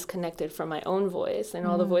actually disconnected from my own voice, and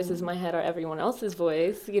all the voices in my head are everyone else's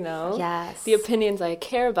voice, Yes. The opinions I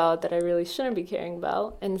care about that I really shouldn't be caring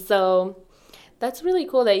about. And so that's really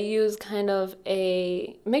cool that you use kind of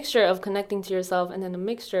a mixture of connecting to yourself and then a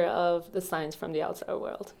mixture of the signs from the outside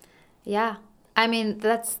world. Yeah. I mean,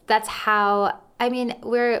 that's how,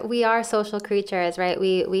 we are social creatures, right?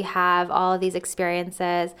 We have all of these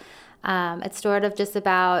experiences. It's sort of just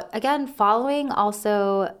about, again, following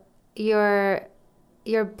also your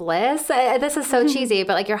bliss. This is so cheesy,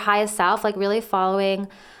 but like your highest self, like really following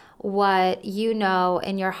what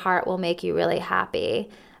in your heart will make you really happy.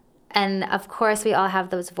 And of course, we all have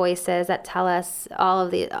those voices that tell us all of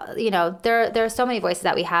the, there are so many voices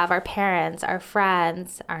that we have: our parents, our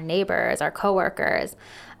friends, our neighbors, our coworkers.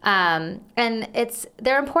 And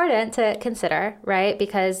they're important to consider, right?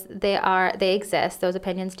 Because they exist. Those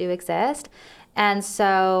opinions do exist. And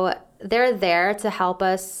so they're there to help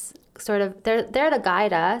us they're there to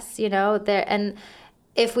guide us, and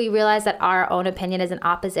if we realize that our own opinion is in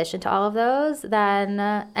opposition to all of those, then,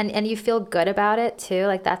 and you feel good about it too,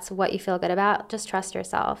 like that's what you feel good about, just trust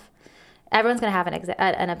yourself. Everyone's going to have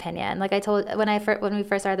an opinion. Like I told, when we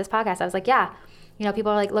first started this podcast, I was like, yeah,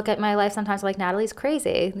 people are like, look at my life sometimes, like, Natalie's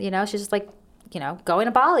crazy. She's just like, going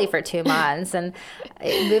to Bali for 2 months and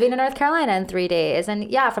moving to North Carolina in 3 days.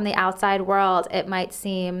 And yeah, from the outside world, it might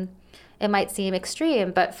seem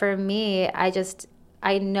extreme. But for me, I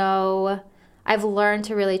know I've learned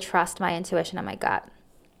to really trust my intuition and my gut.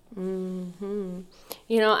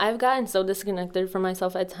 I've gotten so disconnected from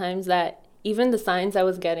myself at times that even the signs I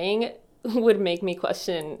was getting would make me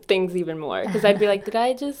question things even more, because I'd be like, did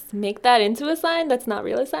I just make that into a sign that's not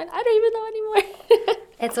really a sign? I don't even know anymore.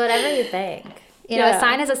 It's whatever you think. A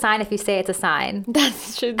sign is a sign if you say it's a sign.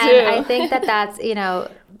 That's true too. And I think that's,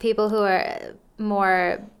 people who are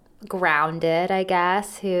more grounded, I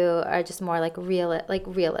guess, who are just more like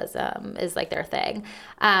realism is like their thing.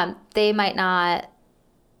 They might not,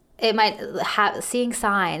 seeing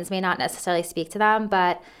signs may not necessarily speak to them,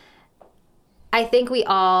 but I think we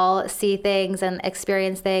all see things and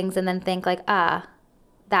experience things and then think like,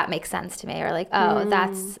 that makes sense to me, or like,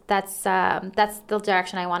 that's the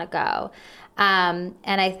direction I want to go. And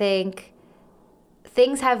I think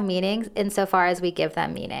things have meanings insofar as we give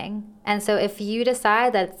them meaning. And so if you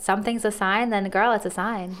decide that something's a sign, then girl, it's a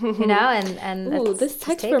sign, and ooh, this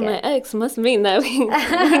text from my ex must mean that we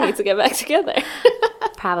need to get back together.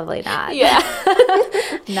 Probably not. Yeah.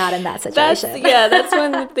 Not in that situation. That's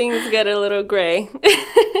when things get a little gray.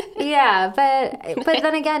 Yeah, but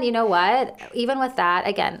then again, you know what? Even with that,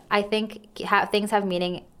 again, I think things have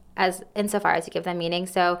meaning as insofar as you give them meaning.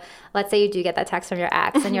 So let's say you do get that text from your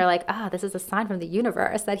ex and you're like, oh, this is a sign from the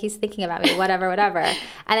universe that he's thinking about me, whatever. And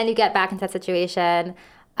then you get back into that situation.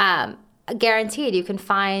 Guaranteed you can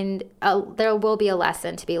find there will be a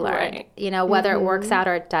lesson to be learned. Right. You know, whether it works out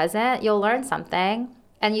or it doesn't, you'll learn something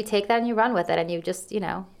and you take that and you run with it and you just,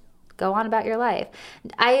 go on about your life.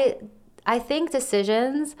 I think the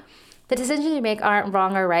decisions you make aren't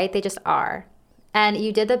wrong or right, they just are. And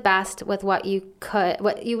you did the best with what you did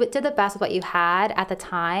the best with what you had at the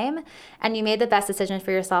time, and you made the best decision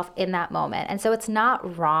for yourself in that moment. And so it's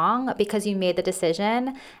not wrong because you made the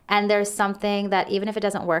decision, and there's something that even if it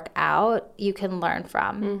doesn't work out, you can learn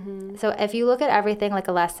from. Mm-hmm. So if you look at everything like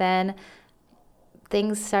a lesson,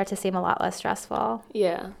 things start to seem a lot less stressful.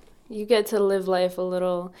 Yeah. You get to live life a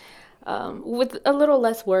little, with a little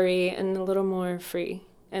less worry and a little more free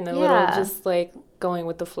and a little just like going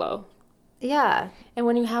with the flow. Yeah. And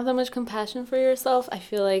when you have that much compassion for yourself, I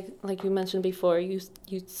feel like you mentioned before, you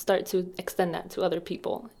start to extend that to other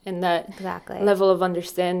people, and that level of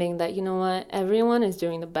understanding that, you know what, everyone is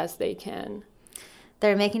doing the best they can.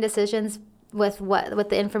 They're making decisions with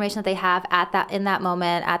the information that they have in that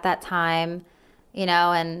moment, at that time,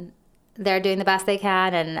 and they're doing the best they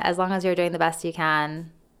can, and as long as you're doing the best you can,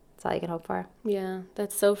 that's all you can hope for. Yeah,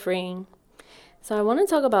 that's so freeing. So I want to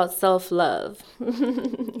talk about self-love.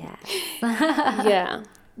 Yes. Yeah.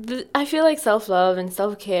 I feel like self-love and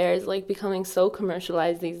self-care is like becoming so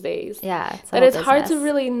commercialized these days. Yeah. That it's hard to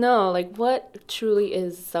really know like what truly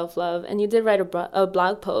is self-love. And you did write a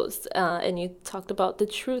blog post and you talked about the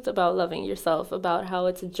truth about loving yourself, about how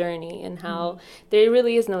it's a journey and how there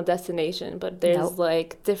really is no destination, but there's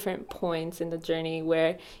like different points in the journey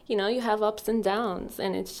where, you have ups and downs,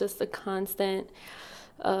 and it's just a constant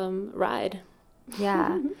ride.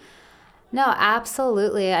 Yeah. No,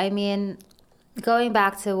 absolutely. I mean, going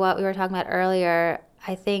back to what we were talking about earlier,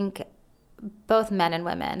 I think both men and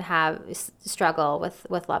women have struggle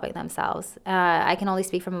with loving themselves. I can only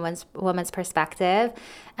speak from a woman's perspective,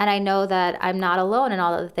 and I know that I'm not alone in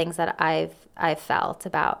all of the things that I've felt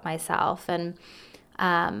about myself, and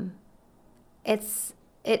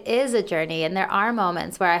it is a journey, and there are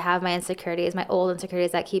moments where I have my insecurities, my old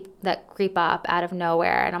insecurities that creep up out of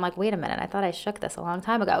nowhere, and I'm like, wait a minute, I thought I shook this a long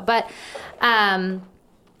time ago. But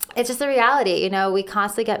it's just the reality. We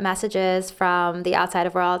constantly get messages from the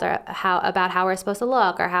outside world about how we're supposed to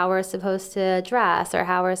look, or how we're supposed to dress, or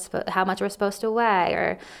how much we're supposed to weigh,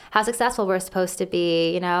 or how successful we're supposed to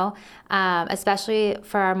be. Especially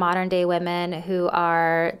for our modern day women who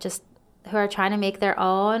are trying to make their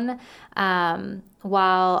own.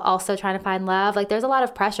 While also trying to find love. Like, there's a lot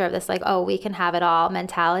of pressure of this, like, oh, we can have it all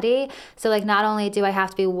mentality. So, like, not only do I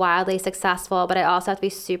have to be wildly successful, but I also have to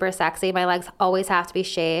be super sexy. My legs always have to be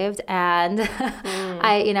shaved. And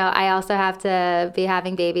I also have to be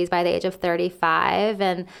having babies by the age of 35.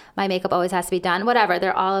 And my makeup always has to be done. Whatever.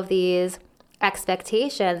 There are all of these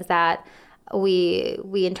expectations that we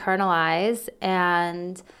internalize.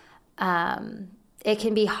 And it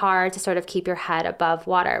can be hard to sort of keep your head above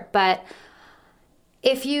water. But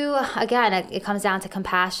if you, again, it comes down to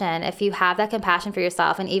compassion. If you have that compassion for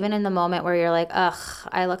yourself, and even in the moment where you're like, ugh,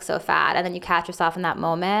 I look so fat, and then you catch yourself in that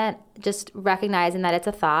moment, just recognizing that it's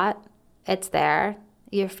a thought, it's there,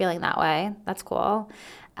 you're feeling that way, that's cool.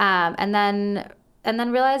 And then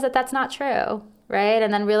realize that that's not true, right?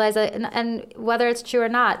 And then realize that, and whether it's true or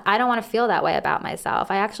not, I don't want to feel that way about myself.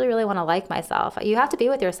 I actually really want to like myself. You have to be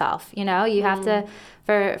with yourself, you have to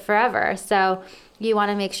forever. So you want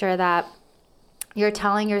to make sure that you're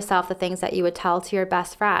telling yourself the things that you would tell to your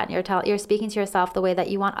best friend. You're speaking to yourself the way that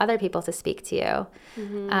you want other people to speak to you.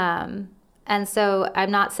 Mm-hmm. And so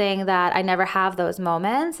I'm not saying that I never have those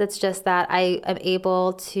moments. It's just that I am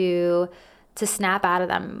able to snap out of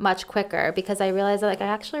them much quicker because I realize that I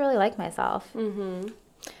actually really like myself. Mm-hmm.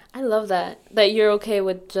 I love that you're okay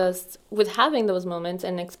with having those moments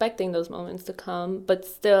and expecting those moments to come, but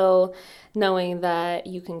still knowing that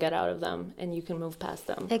you can get out of them and you can move past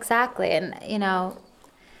them. Exactly. And,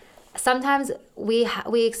 sometimes we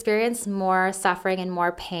experience more suffering and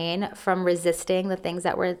more pain from resisting the things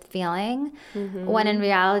that we're feeling, when in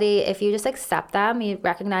reality, if you just accept them, you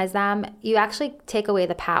recognize them, you actually take away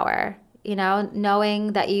the power.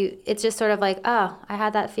 Knowing that it's just sort of like, oh, I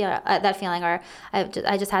had that feeling, or I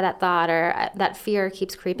just had that thought, or that fear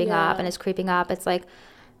keeps creeping up and it's creeping up. It's like,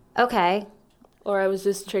 okay. Or I was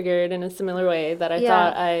just triggered in a similar way that I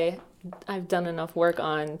thought I've done enough work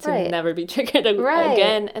on to Right. never be triggered Right.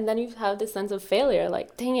 again. And then you have this sense of failure,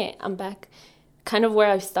 like, dang it, I'm back kind of where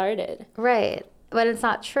I started. Right. But it's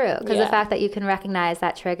not true, because the Yeah. fact that you can recognize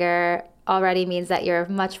that trigger already means that you're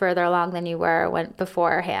much further along than you were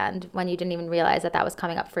beforehand, when you didn't even realize that was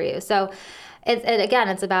coming up for you. So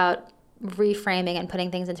it's about reframing and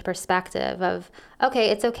putting things into perspective of,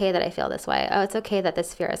 okay, it's okay that I feel this way. Oh, it's okay that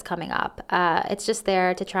this fear is coming up. It's just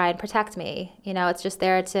there to try and protect me. It's just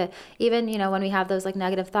there to, even, when we have those like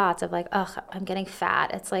negative thoughts of like, oh, I'm getting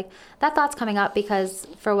fat. It's like that thought's coming up because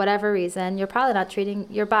for whatever reason, you're probably not treating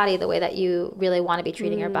your body the way that you really want to be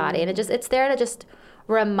treating your body. And it's there to just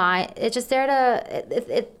it's just there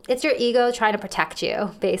to it's your ego trying to protect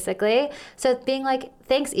you, basically. So being like,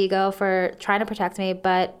 thanks, ego, for trying to protect me,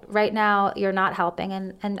 but right now you're not helping,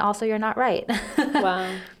 and also you're not right.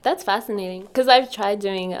 Wow, that's fascinating, because I've tried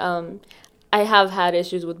doing I have had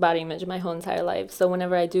issues with body image my whole entire life. So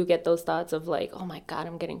whenever I do get those thoughts of like, oh my God,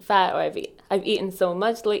 I'm getting fat, or I've eaten so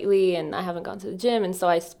much lately and I haven't gone to the gym, and so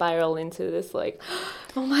I spiral into this like,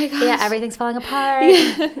 oh my gosh. Yeah, everything's falling apart.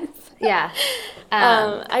 Yes. Yeah.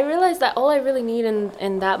 I realized that all I really need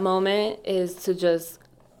in that moment is to just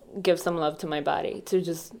give some love to my body, to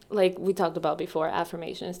just, like we talked about before,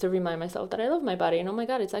 affirmations, to remind myself that I love my body, and oh my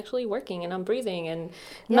God, it's actually working, and I'm breathing, and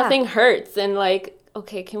nothing hurts, and like,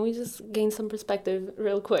 okay, can we just gain some perspective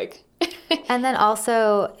real quick? And then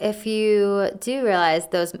also, if you do realize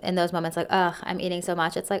in those moments, like, ugh, I'm eating so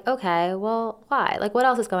much, it's like, okay, well, why? Like, what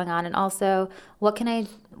else is going on? And also, what can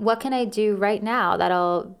I do right now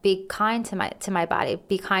that'll be kind to my body,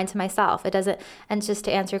 be kind to myself? It doesn't. And just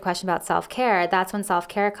to answer your question about self-care, that's when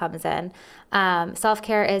self-care comes in.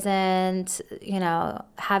 Self-care isn't,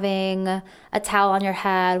 having a towel on your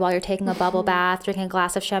head while you're taking a bubble bath, drinking a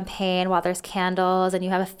glass of champagne while there's candles, and you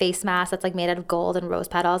have a face mask that's like made out of gold and rose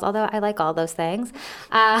petals, although I like all those things.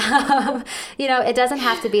 It doesn't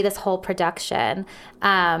have to be this whole production.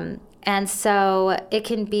 And so it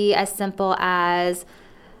can be as simple as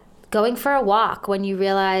going for a walk when you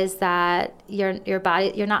realize that your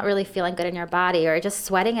body, you're not really feeling good in your body, or just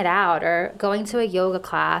sweating it out, or going to a yoga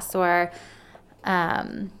class, or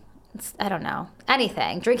I don't know,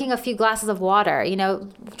 anything, drinking a few glasses of water.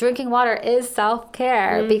 Drinking water is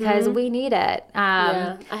self-care because we need it.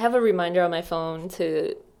 Yeah, I have a reminder on my phone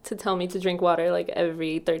to tell me to drink water like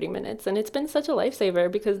every 30 minutes, and it's been such a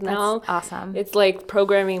lifesaver, because now That's awesome. It's like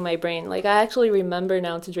programming my brain. Like, I actually remember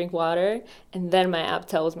now to drink water, and then my app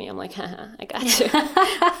tells me, I'm like, haha, I got you.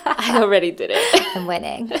 I already did it. I'm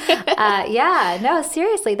winning. Yeah, no,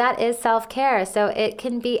 seriously, that is self-care. So it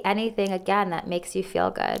can be anything, again, that makes you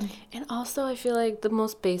feel good. And also, I feel like the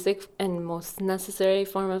most basic and most necessary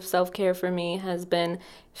form of self-care for me has been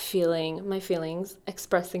feeling my feelings,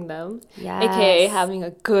 expressing them, Yes. aka having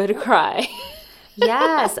a good cry.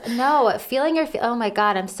 Yes. No, feeling oh my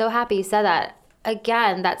God, I'm so happy you said that.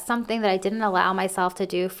 Again, that's something that I didn't allow myself to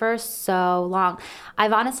do for so long.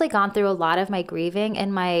 I've honestly gone through a lot of my grieving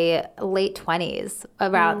in my late 20s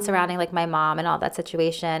surrounding like my mom and all that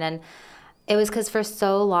situation. And it was because for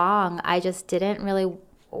so long, I just didn't really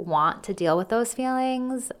want to deal with those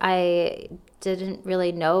feelings. I didn't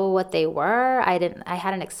really know what they were. I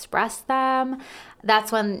hadn't expressed them.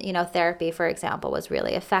 That's when, therapy, for example, was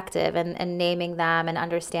really effective, and naming them and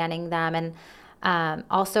understanding them, and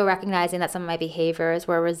also recognizing that some of my behaviors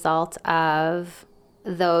were a result of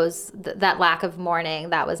that lack of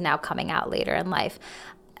mourning that was now coming out later in life.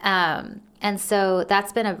 And so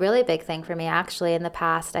that's been a really big thing for me, actually, in the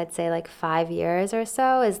past, I'd say like 5 years or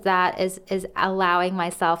so, is allowing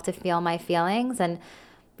myself to feel my feelings. And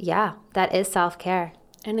yeah, that is self-care.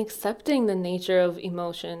 And accepting the nature of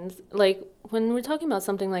emotions. Like, when we're talking about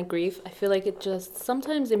something like grief, I feel like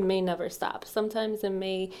sometimes it may never stop. Sometimes it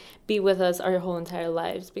may be with us our whole entire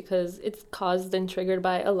lives, because it's caused and triggered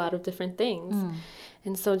by a lot of different things.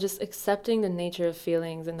 And so just accepting the nature of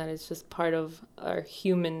feelings, and that it's just part of our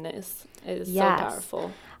humanness, is Yes. so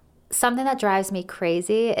powerful. Something that drives me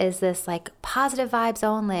crazy is this like positive vibes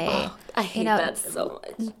only. Oh, I hate that so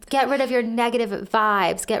much. Get rid of your negative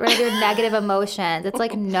vibes. Get rid of your negative emotions. It's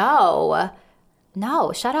like, no,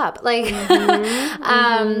 shut up. Like,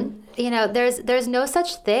 there's no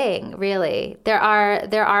such thing, really. There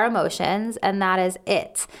are emotions, and that is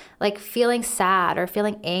it. Like feeling sad or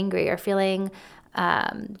feeling angry or feeling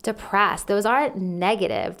depressed. Those aren't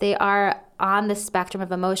negative. They are on the spectrum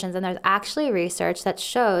of emotions. And there's actually research that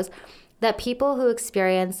shows that people who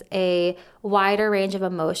experience a wider range of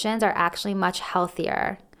emotions are actually much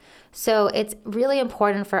healthier. So it's really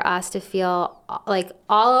important for us to feel like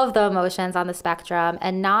all of the emotions on the spectrum,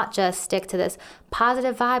 and not just stick to this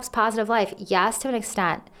positive vibes, positive life. Yes, to an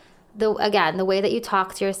extent, the way that you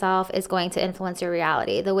talk to yourself is going to influence your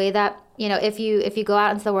reality. The way that, if you go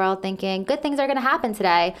out into the world thinking good things are going to happen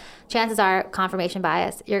today, chances are confirmation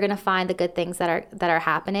bias. You're going to find the good things that are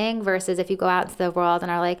happening, versus if you go out into the world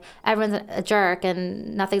and are like, everyone's a jerk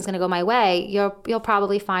and nothing's going to go my way, you'll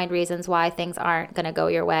probably find reasons why things aren't going to go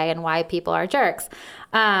your way and why people are jerks.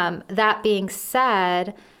 That being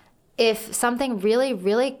said, if something really,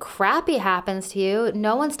 really crappy happens to you,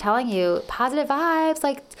 no one's telling you positive vibes,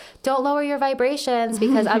 like don't lower your vibrations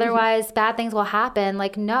because otherwise bad things will happen.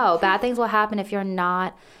 Like, no, bad things will happen if you're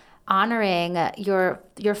not honoring your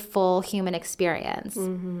full human experience.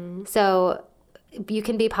 So you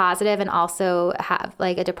can be positive and also have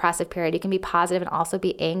like a depressive period. You can be positive and also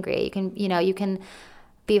be angry. You can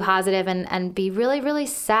be positive and be really, really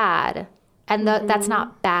sad. And that's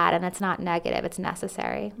not bad, and it's not negative. It's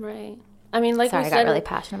necessary. Right. I mean, like Sorry, you said, I got really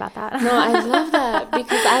passionate about that. No, I love that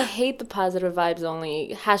because I hate the positive vibes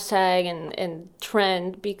only hashtag and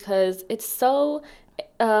trend, because it's so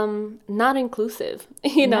not inclusive,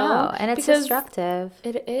 know? No, and it's destructive.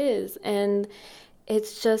 It is. And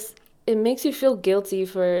it's just, it makes you feel guilty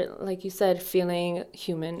for, like you said, feeling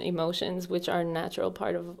human emotions, which are a natural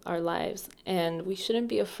part of our lives. And we shouldn't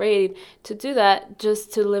be afraid to do that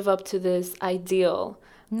just to live up to this ideal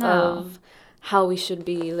of how we should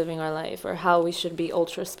be living our life, or how we should be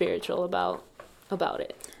ultra spiritual about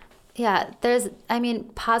it. Yeah,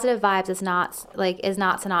 positive vibes is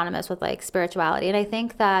not synonymous with like spirituality. And I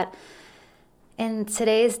think that in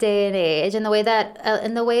today's day and age, in the way that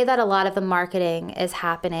a lot of the marketing is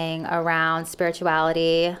happening around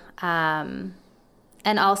spirituality, and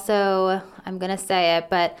also, I'm going to say it,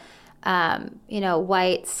 but,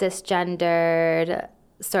 white, cisgendered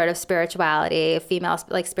sort of spirituality, female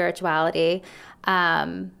like spirituality,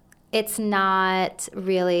 it's not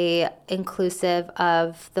really inclusive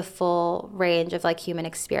of the full range of like human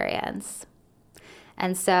experience.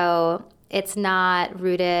 And so it's not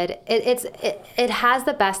rooted. It has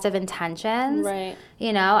the best of intentions. Right.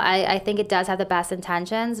 I think it does have the best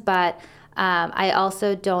intentions, but I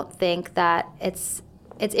also don't think that it's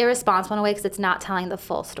irresponsible in a way because it's not telling the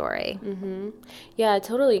full story. Mm-hmm. Yeah, I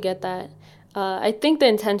totally get that. I think the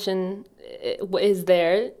intention is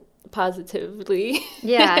there positively.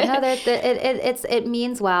 Yeah, no, it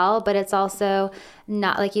means well, but it's also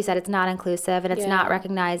not, like you said, it's not inclusive, and it's not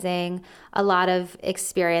recognizing a lot of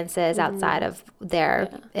experiences outside of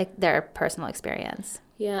their personal experience.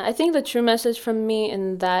 Yeah, I think the true message from me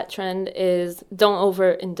in that trend is don't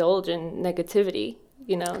overindulge in negativity.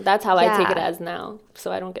 That's how I take it as now,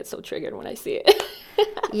 so I don't get so triggered when I see it.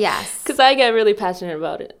 Yes. Because I get really passionate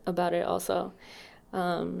about it also.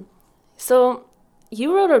 So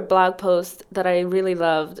you wrote a blog post that I really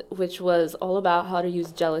loved, which was all about how to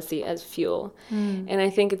use jealousy as fuel. And I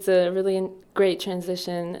think it's a really great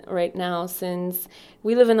transition right now, since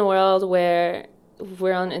we live in a world where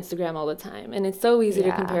we're on Instagram all the time, and it's so easy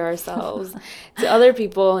to compare ourselves to other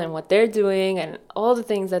people and what they're doing and all the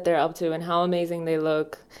things that they're up to and how amazing they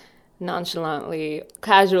look, nonchalantly,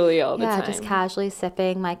 casually all the time. Yeah, just casually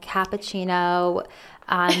sipping my cappuccino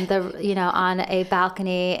on a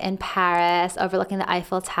balcony in Paris overlooking the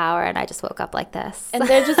Eiffel Tower, and I just woke up like this. And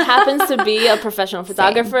there just happens to be a professional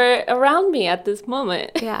photographer around me at this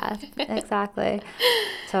moment. Yeah, exactly.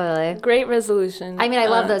 Totally. Great resolution. I mean, I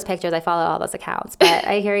love those pictures. I follow all those accounts, but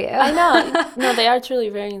I hear you. I know. No, they are truly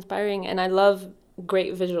very inspiring, and I love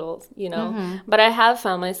great visuals, But I have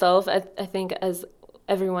found myself, I think, as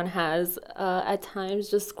everyone has, at times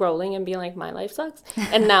just scrolling and being like, my life sucks,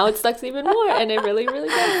 and now it sucks even more, and it really, really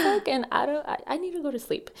does suck, and I need to go to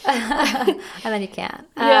sleep. And then you can't.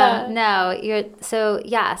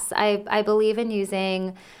 Yes, I believe in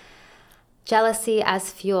using jealousy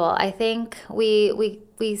as fuel. I think we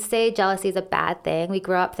say jealousy is a bad thing. We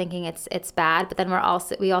grow up thinking it's bad, but then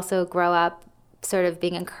we also grow up sort of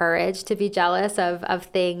being encouraged to be jealous of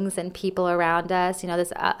things and people around us.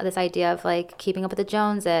 This idea of like keeping up with the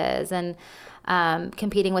Joneses and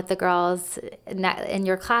competing with the girls in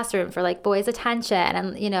your classroom for like boys' attention,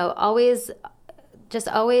 and always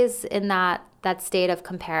in that state of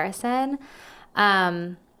comparison.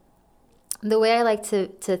 The way I like to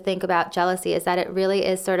think about jealousy is that it really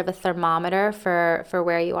is sort of a thermometer for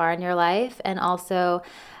where you are in your life, and also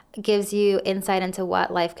gives you insight into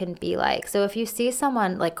what life can be like. So if you see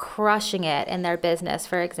someone like crushing it in their business,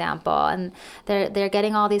 for example, and they're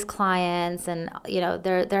getting all these clients, and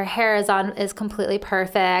their hair is completely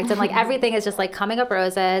perfect, and like everything is just like coming up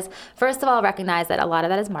roses. First of all, recognize that a lot of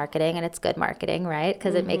that is marketing, and it's good marketing, right?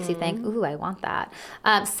 Because it makes you think, ooh, I want that.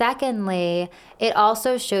 Secondly, it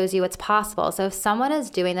also shows you what's possible. So if someone is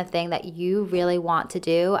doing the thing that you really want to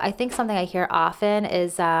do, I think something I hear often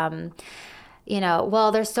is, well,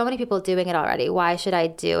 there's so many people doing it already. Why should I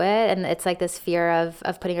do it? And it's like this fear of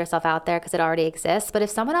putting yourself out there because it already exists. But if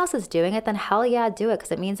someone else is doing it, then hell yeah, do it,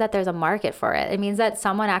 because it means that there's a market for it. It means that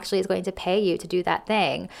someone actually is going to pay you to do that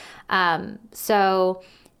thing. So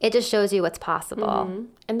it just shows you what's possible. Mm-hmm.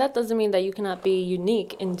 And that doesn't mean that you cannot be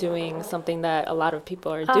unique in doing something that a lot of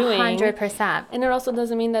people are doing. 100%. And it also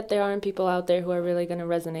doesn't mean that there aren't people out there who are really going to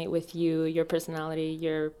resonate with you, your personality,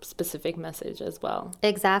 your specific message as well.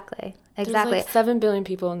 Exactly. There's like 7 billion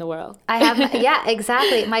people in the world. Yeah,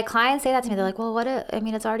 exactly. My clients say that to me. They're like, well,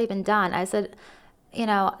 it's already been done. I said,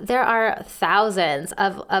 there are thousands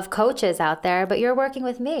of coaches out there, but you're working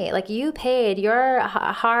with me. Like, you paid your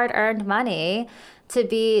hard-earned money to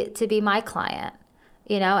be my client,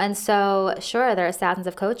 and so sure, there's thousands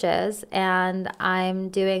of coaches, and I'm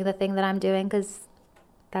doing the thing that I'm doing because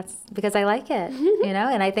I like it,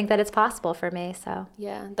 and I think that it's possible for me. So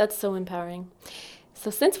yeah, that's so empowering. So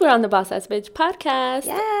since we're on the Boss Ass Bitch podcast,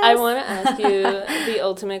 yes. I want to ask you the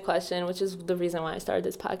ultimate question, which is the reason why I started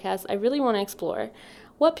this podcast. I really want to explore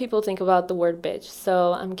what people think about the word bitch.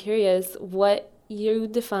 So I'm curious what you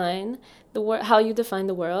define the word, how you define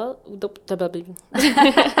the world. I'm this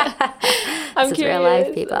curious, is real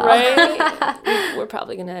life, people. Right? We're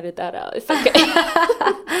probably gonna edit that out. It's okay.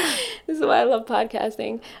 This is why I love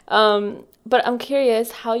podcasting. But I'm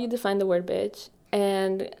curious how you define the word bitch,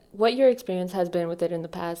 and what your experience has been with it in the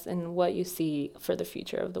past, and what you see for the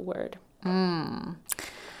future of the word.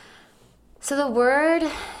 So the word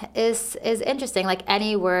is interesting. Like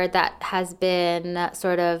any word that has been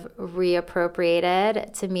sort of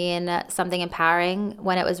reappropriated to mean something empowering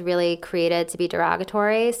when it was really created to be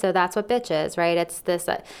derogatory. So that's what bitch is, right? It's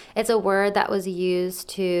a word that was used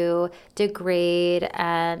to degrade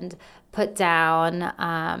and put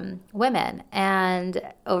down women. And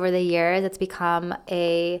over the years, it's become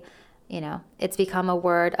a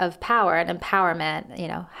word of power and empowerment,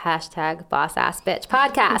 hashtag Boss Ass Bitch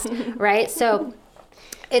podcast, right? So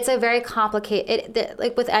it's a very complicated,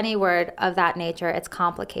 like with any word of that nature, it's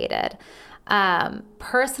complicated.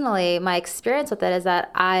 Personally, my experience with it is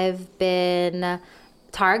that I've been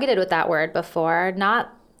targeted with that word before,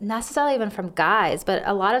 not necessarily even from guys, but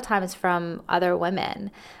a lot of times from other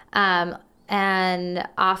women. And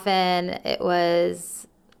often it was,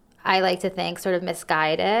 I like to think, sort of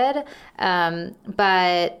misguided,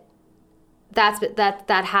 but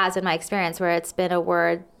that has been my experience, where it's been a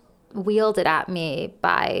word wielded at me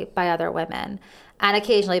by other women, and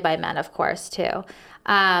occasionally by men, of course, too.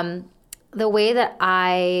 The way that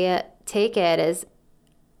I take it is,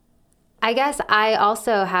 I guess I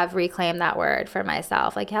also have reclaimed that word for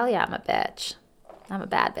myself. Like, hell yeah, I'm a bitch. I'm a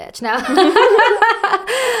bad bitch. No.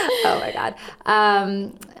 Oh my God.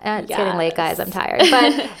 It's getting late, guys. I'm tired.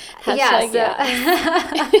 But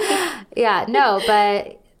yeah, no,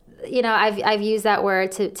 but I've used that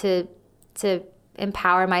word to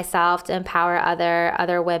empower myself, to empower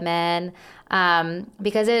other women,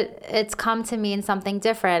 because it's come to mean something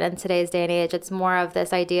different in today's day and age. It's more of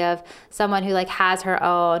this idea of someone who like has her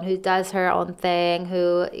own, who does her own thing,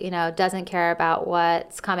 who doesn't care about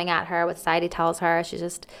what's coming at her, what society tells her. She's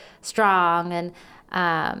just strong. And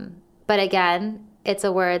but again, it's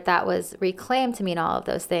a word that was reclaimed to mean all of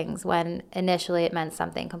those things when initially it meant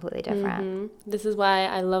something completely different. Mm-hmm. This is why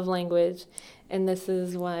I love language. And this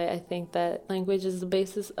is why I think that language is the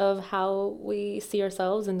basis of how we see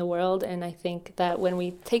ourselves in the world. And I think that when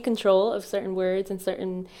we take control of certain words and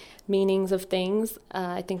certain meanings of things,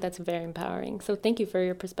 I think that's very empowering. So thank you for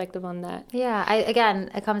your perspective on that. Yeah, again,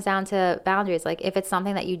 it comes down to boundaries. Like, if it's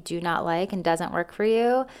something that you do not like and doesn't work for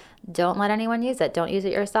you, don't let anyone use it. Don't use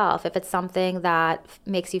it yourself. If it's something that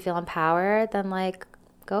makes you feel empowered, then like,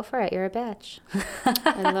 go for it. You're a bitch.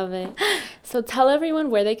 I love it. So tell everyone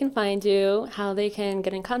where they can find you, how they can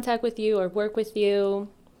get in contact with you or work with you.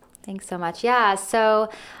 Thanks so much. Yeah, so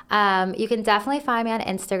you can definitely find me on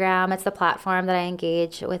Instagram. It's the platform that I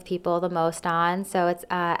engage with people the most on. So it's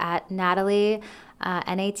at Natalie,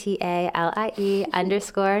 Natalie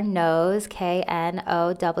 _knows,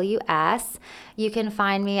 KNOWS. You can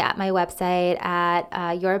find me at my website at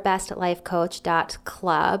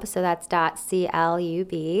yourbestlifecoach.club. So that's .club.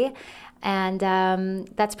 And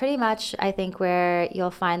that's pretty much, I think, where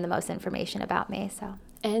you'll find the most information about me. So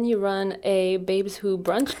And you run a Babes Who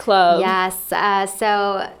Brunch Club. Yes.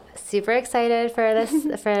 So super excited for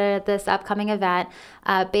this upcoming event.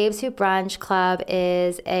 Babes Who Brunch Club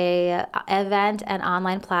is a event and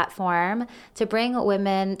online platform to bring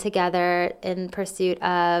women together in pursuit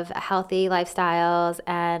of healthy lifestyles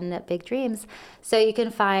and big dreams. So you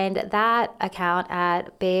can find that account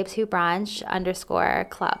at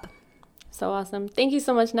babeswhobrunch_club. So awesome. Thank you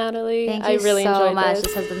so much, Natalie. Thank you really so much.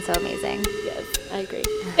 This has been so amazing. Yes, I agree.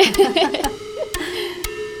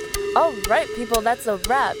 All right, people, that's a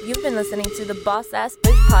wrap. You've been listening to the Boss Ass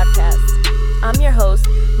Biz podcast. I'm your host,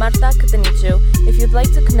 Marta Catanichu. If you'd like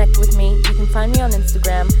to connect with me, you can find me on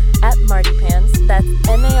Instagram at MartyPants. That's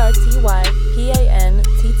MartyPantts.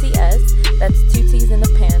 That's 2 T's in the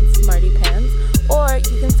pants, Marty Pants. Or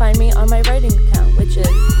you can find me on my writing account, which is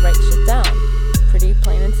Write Shit Down. Pretty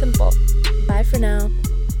plain and simple. Bye for now.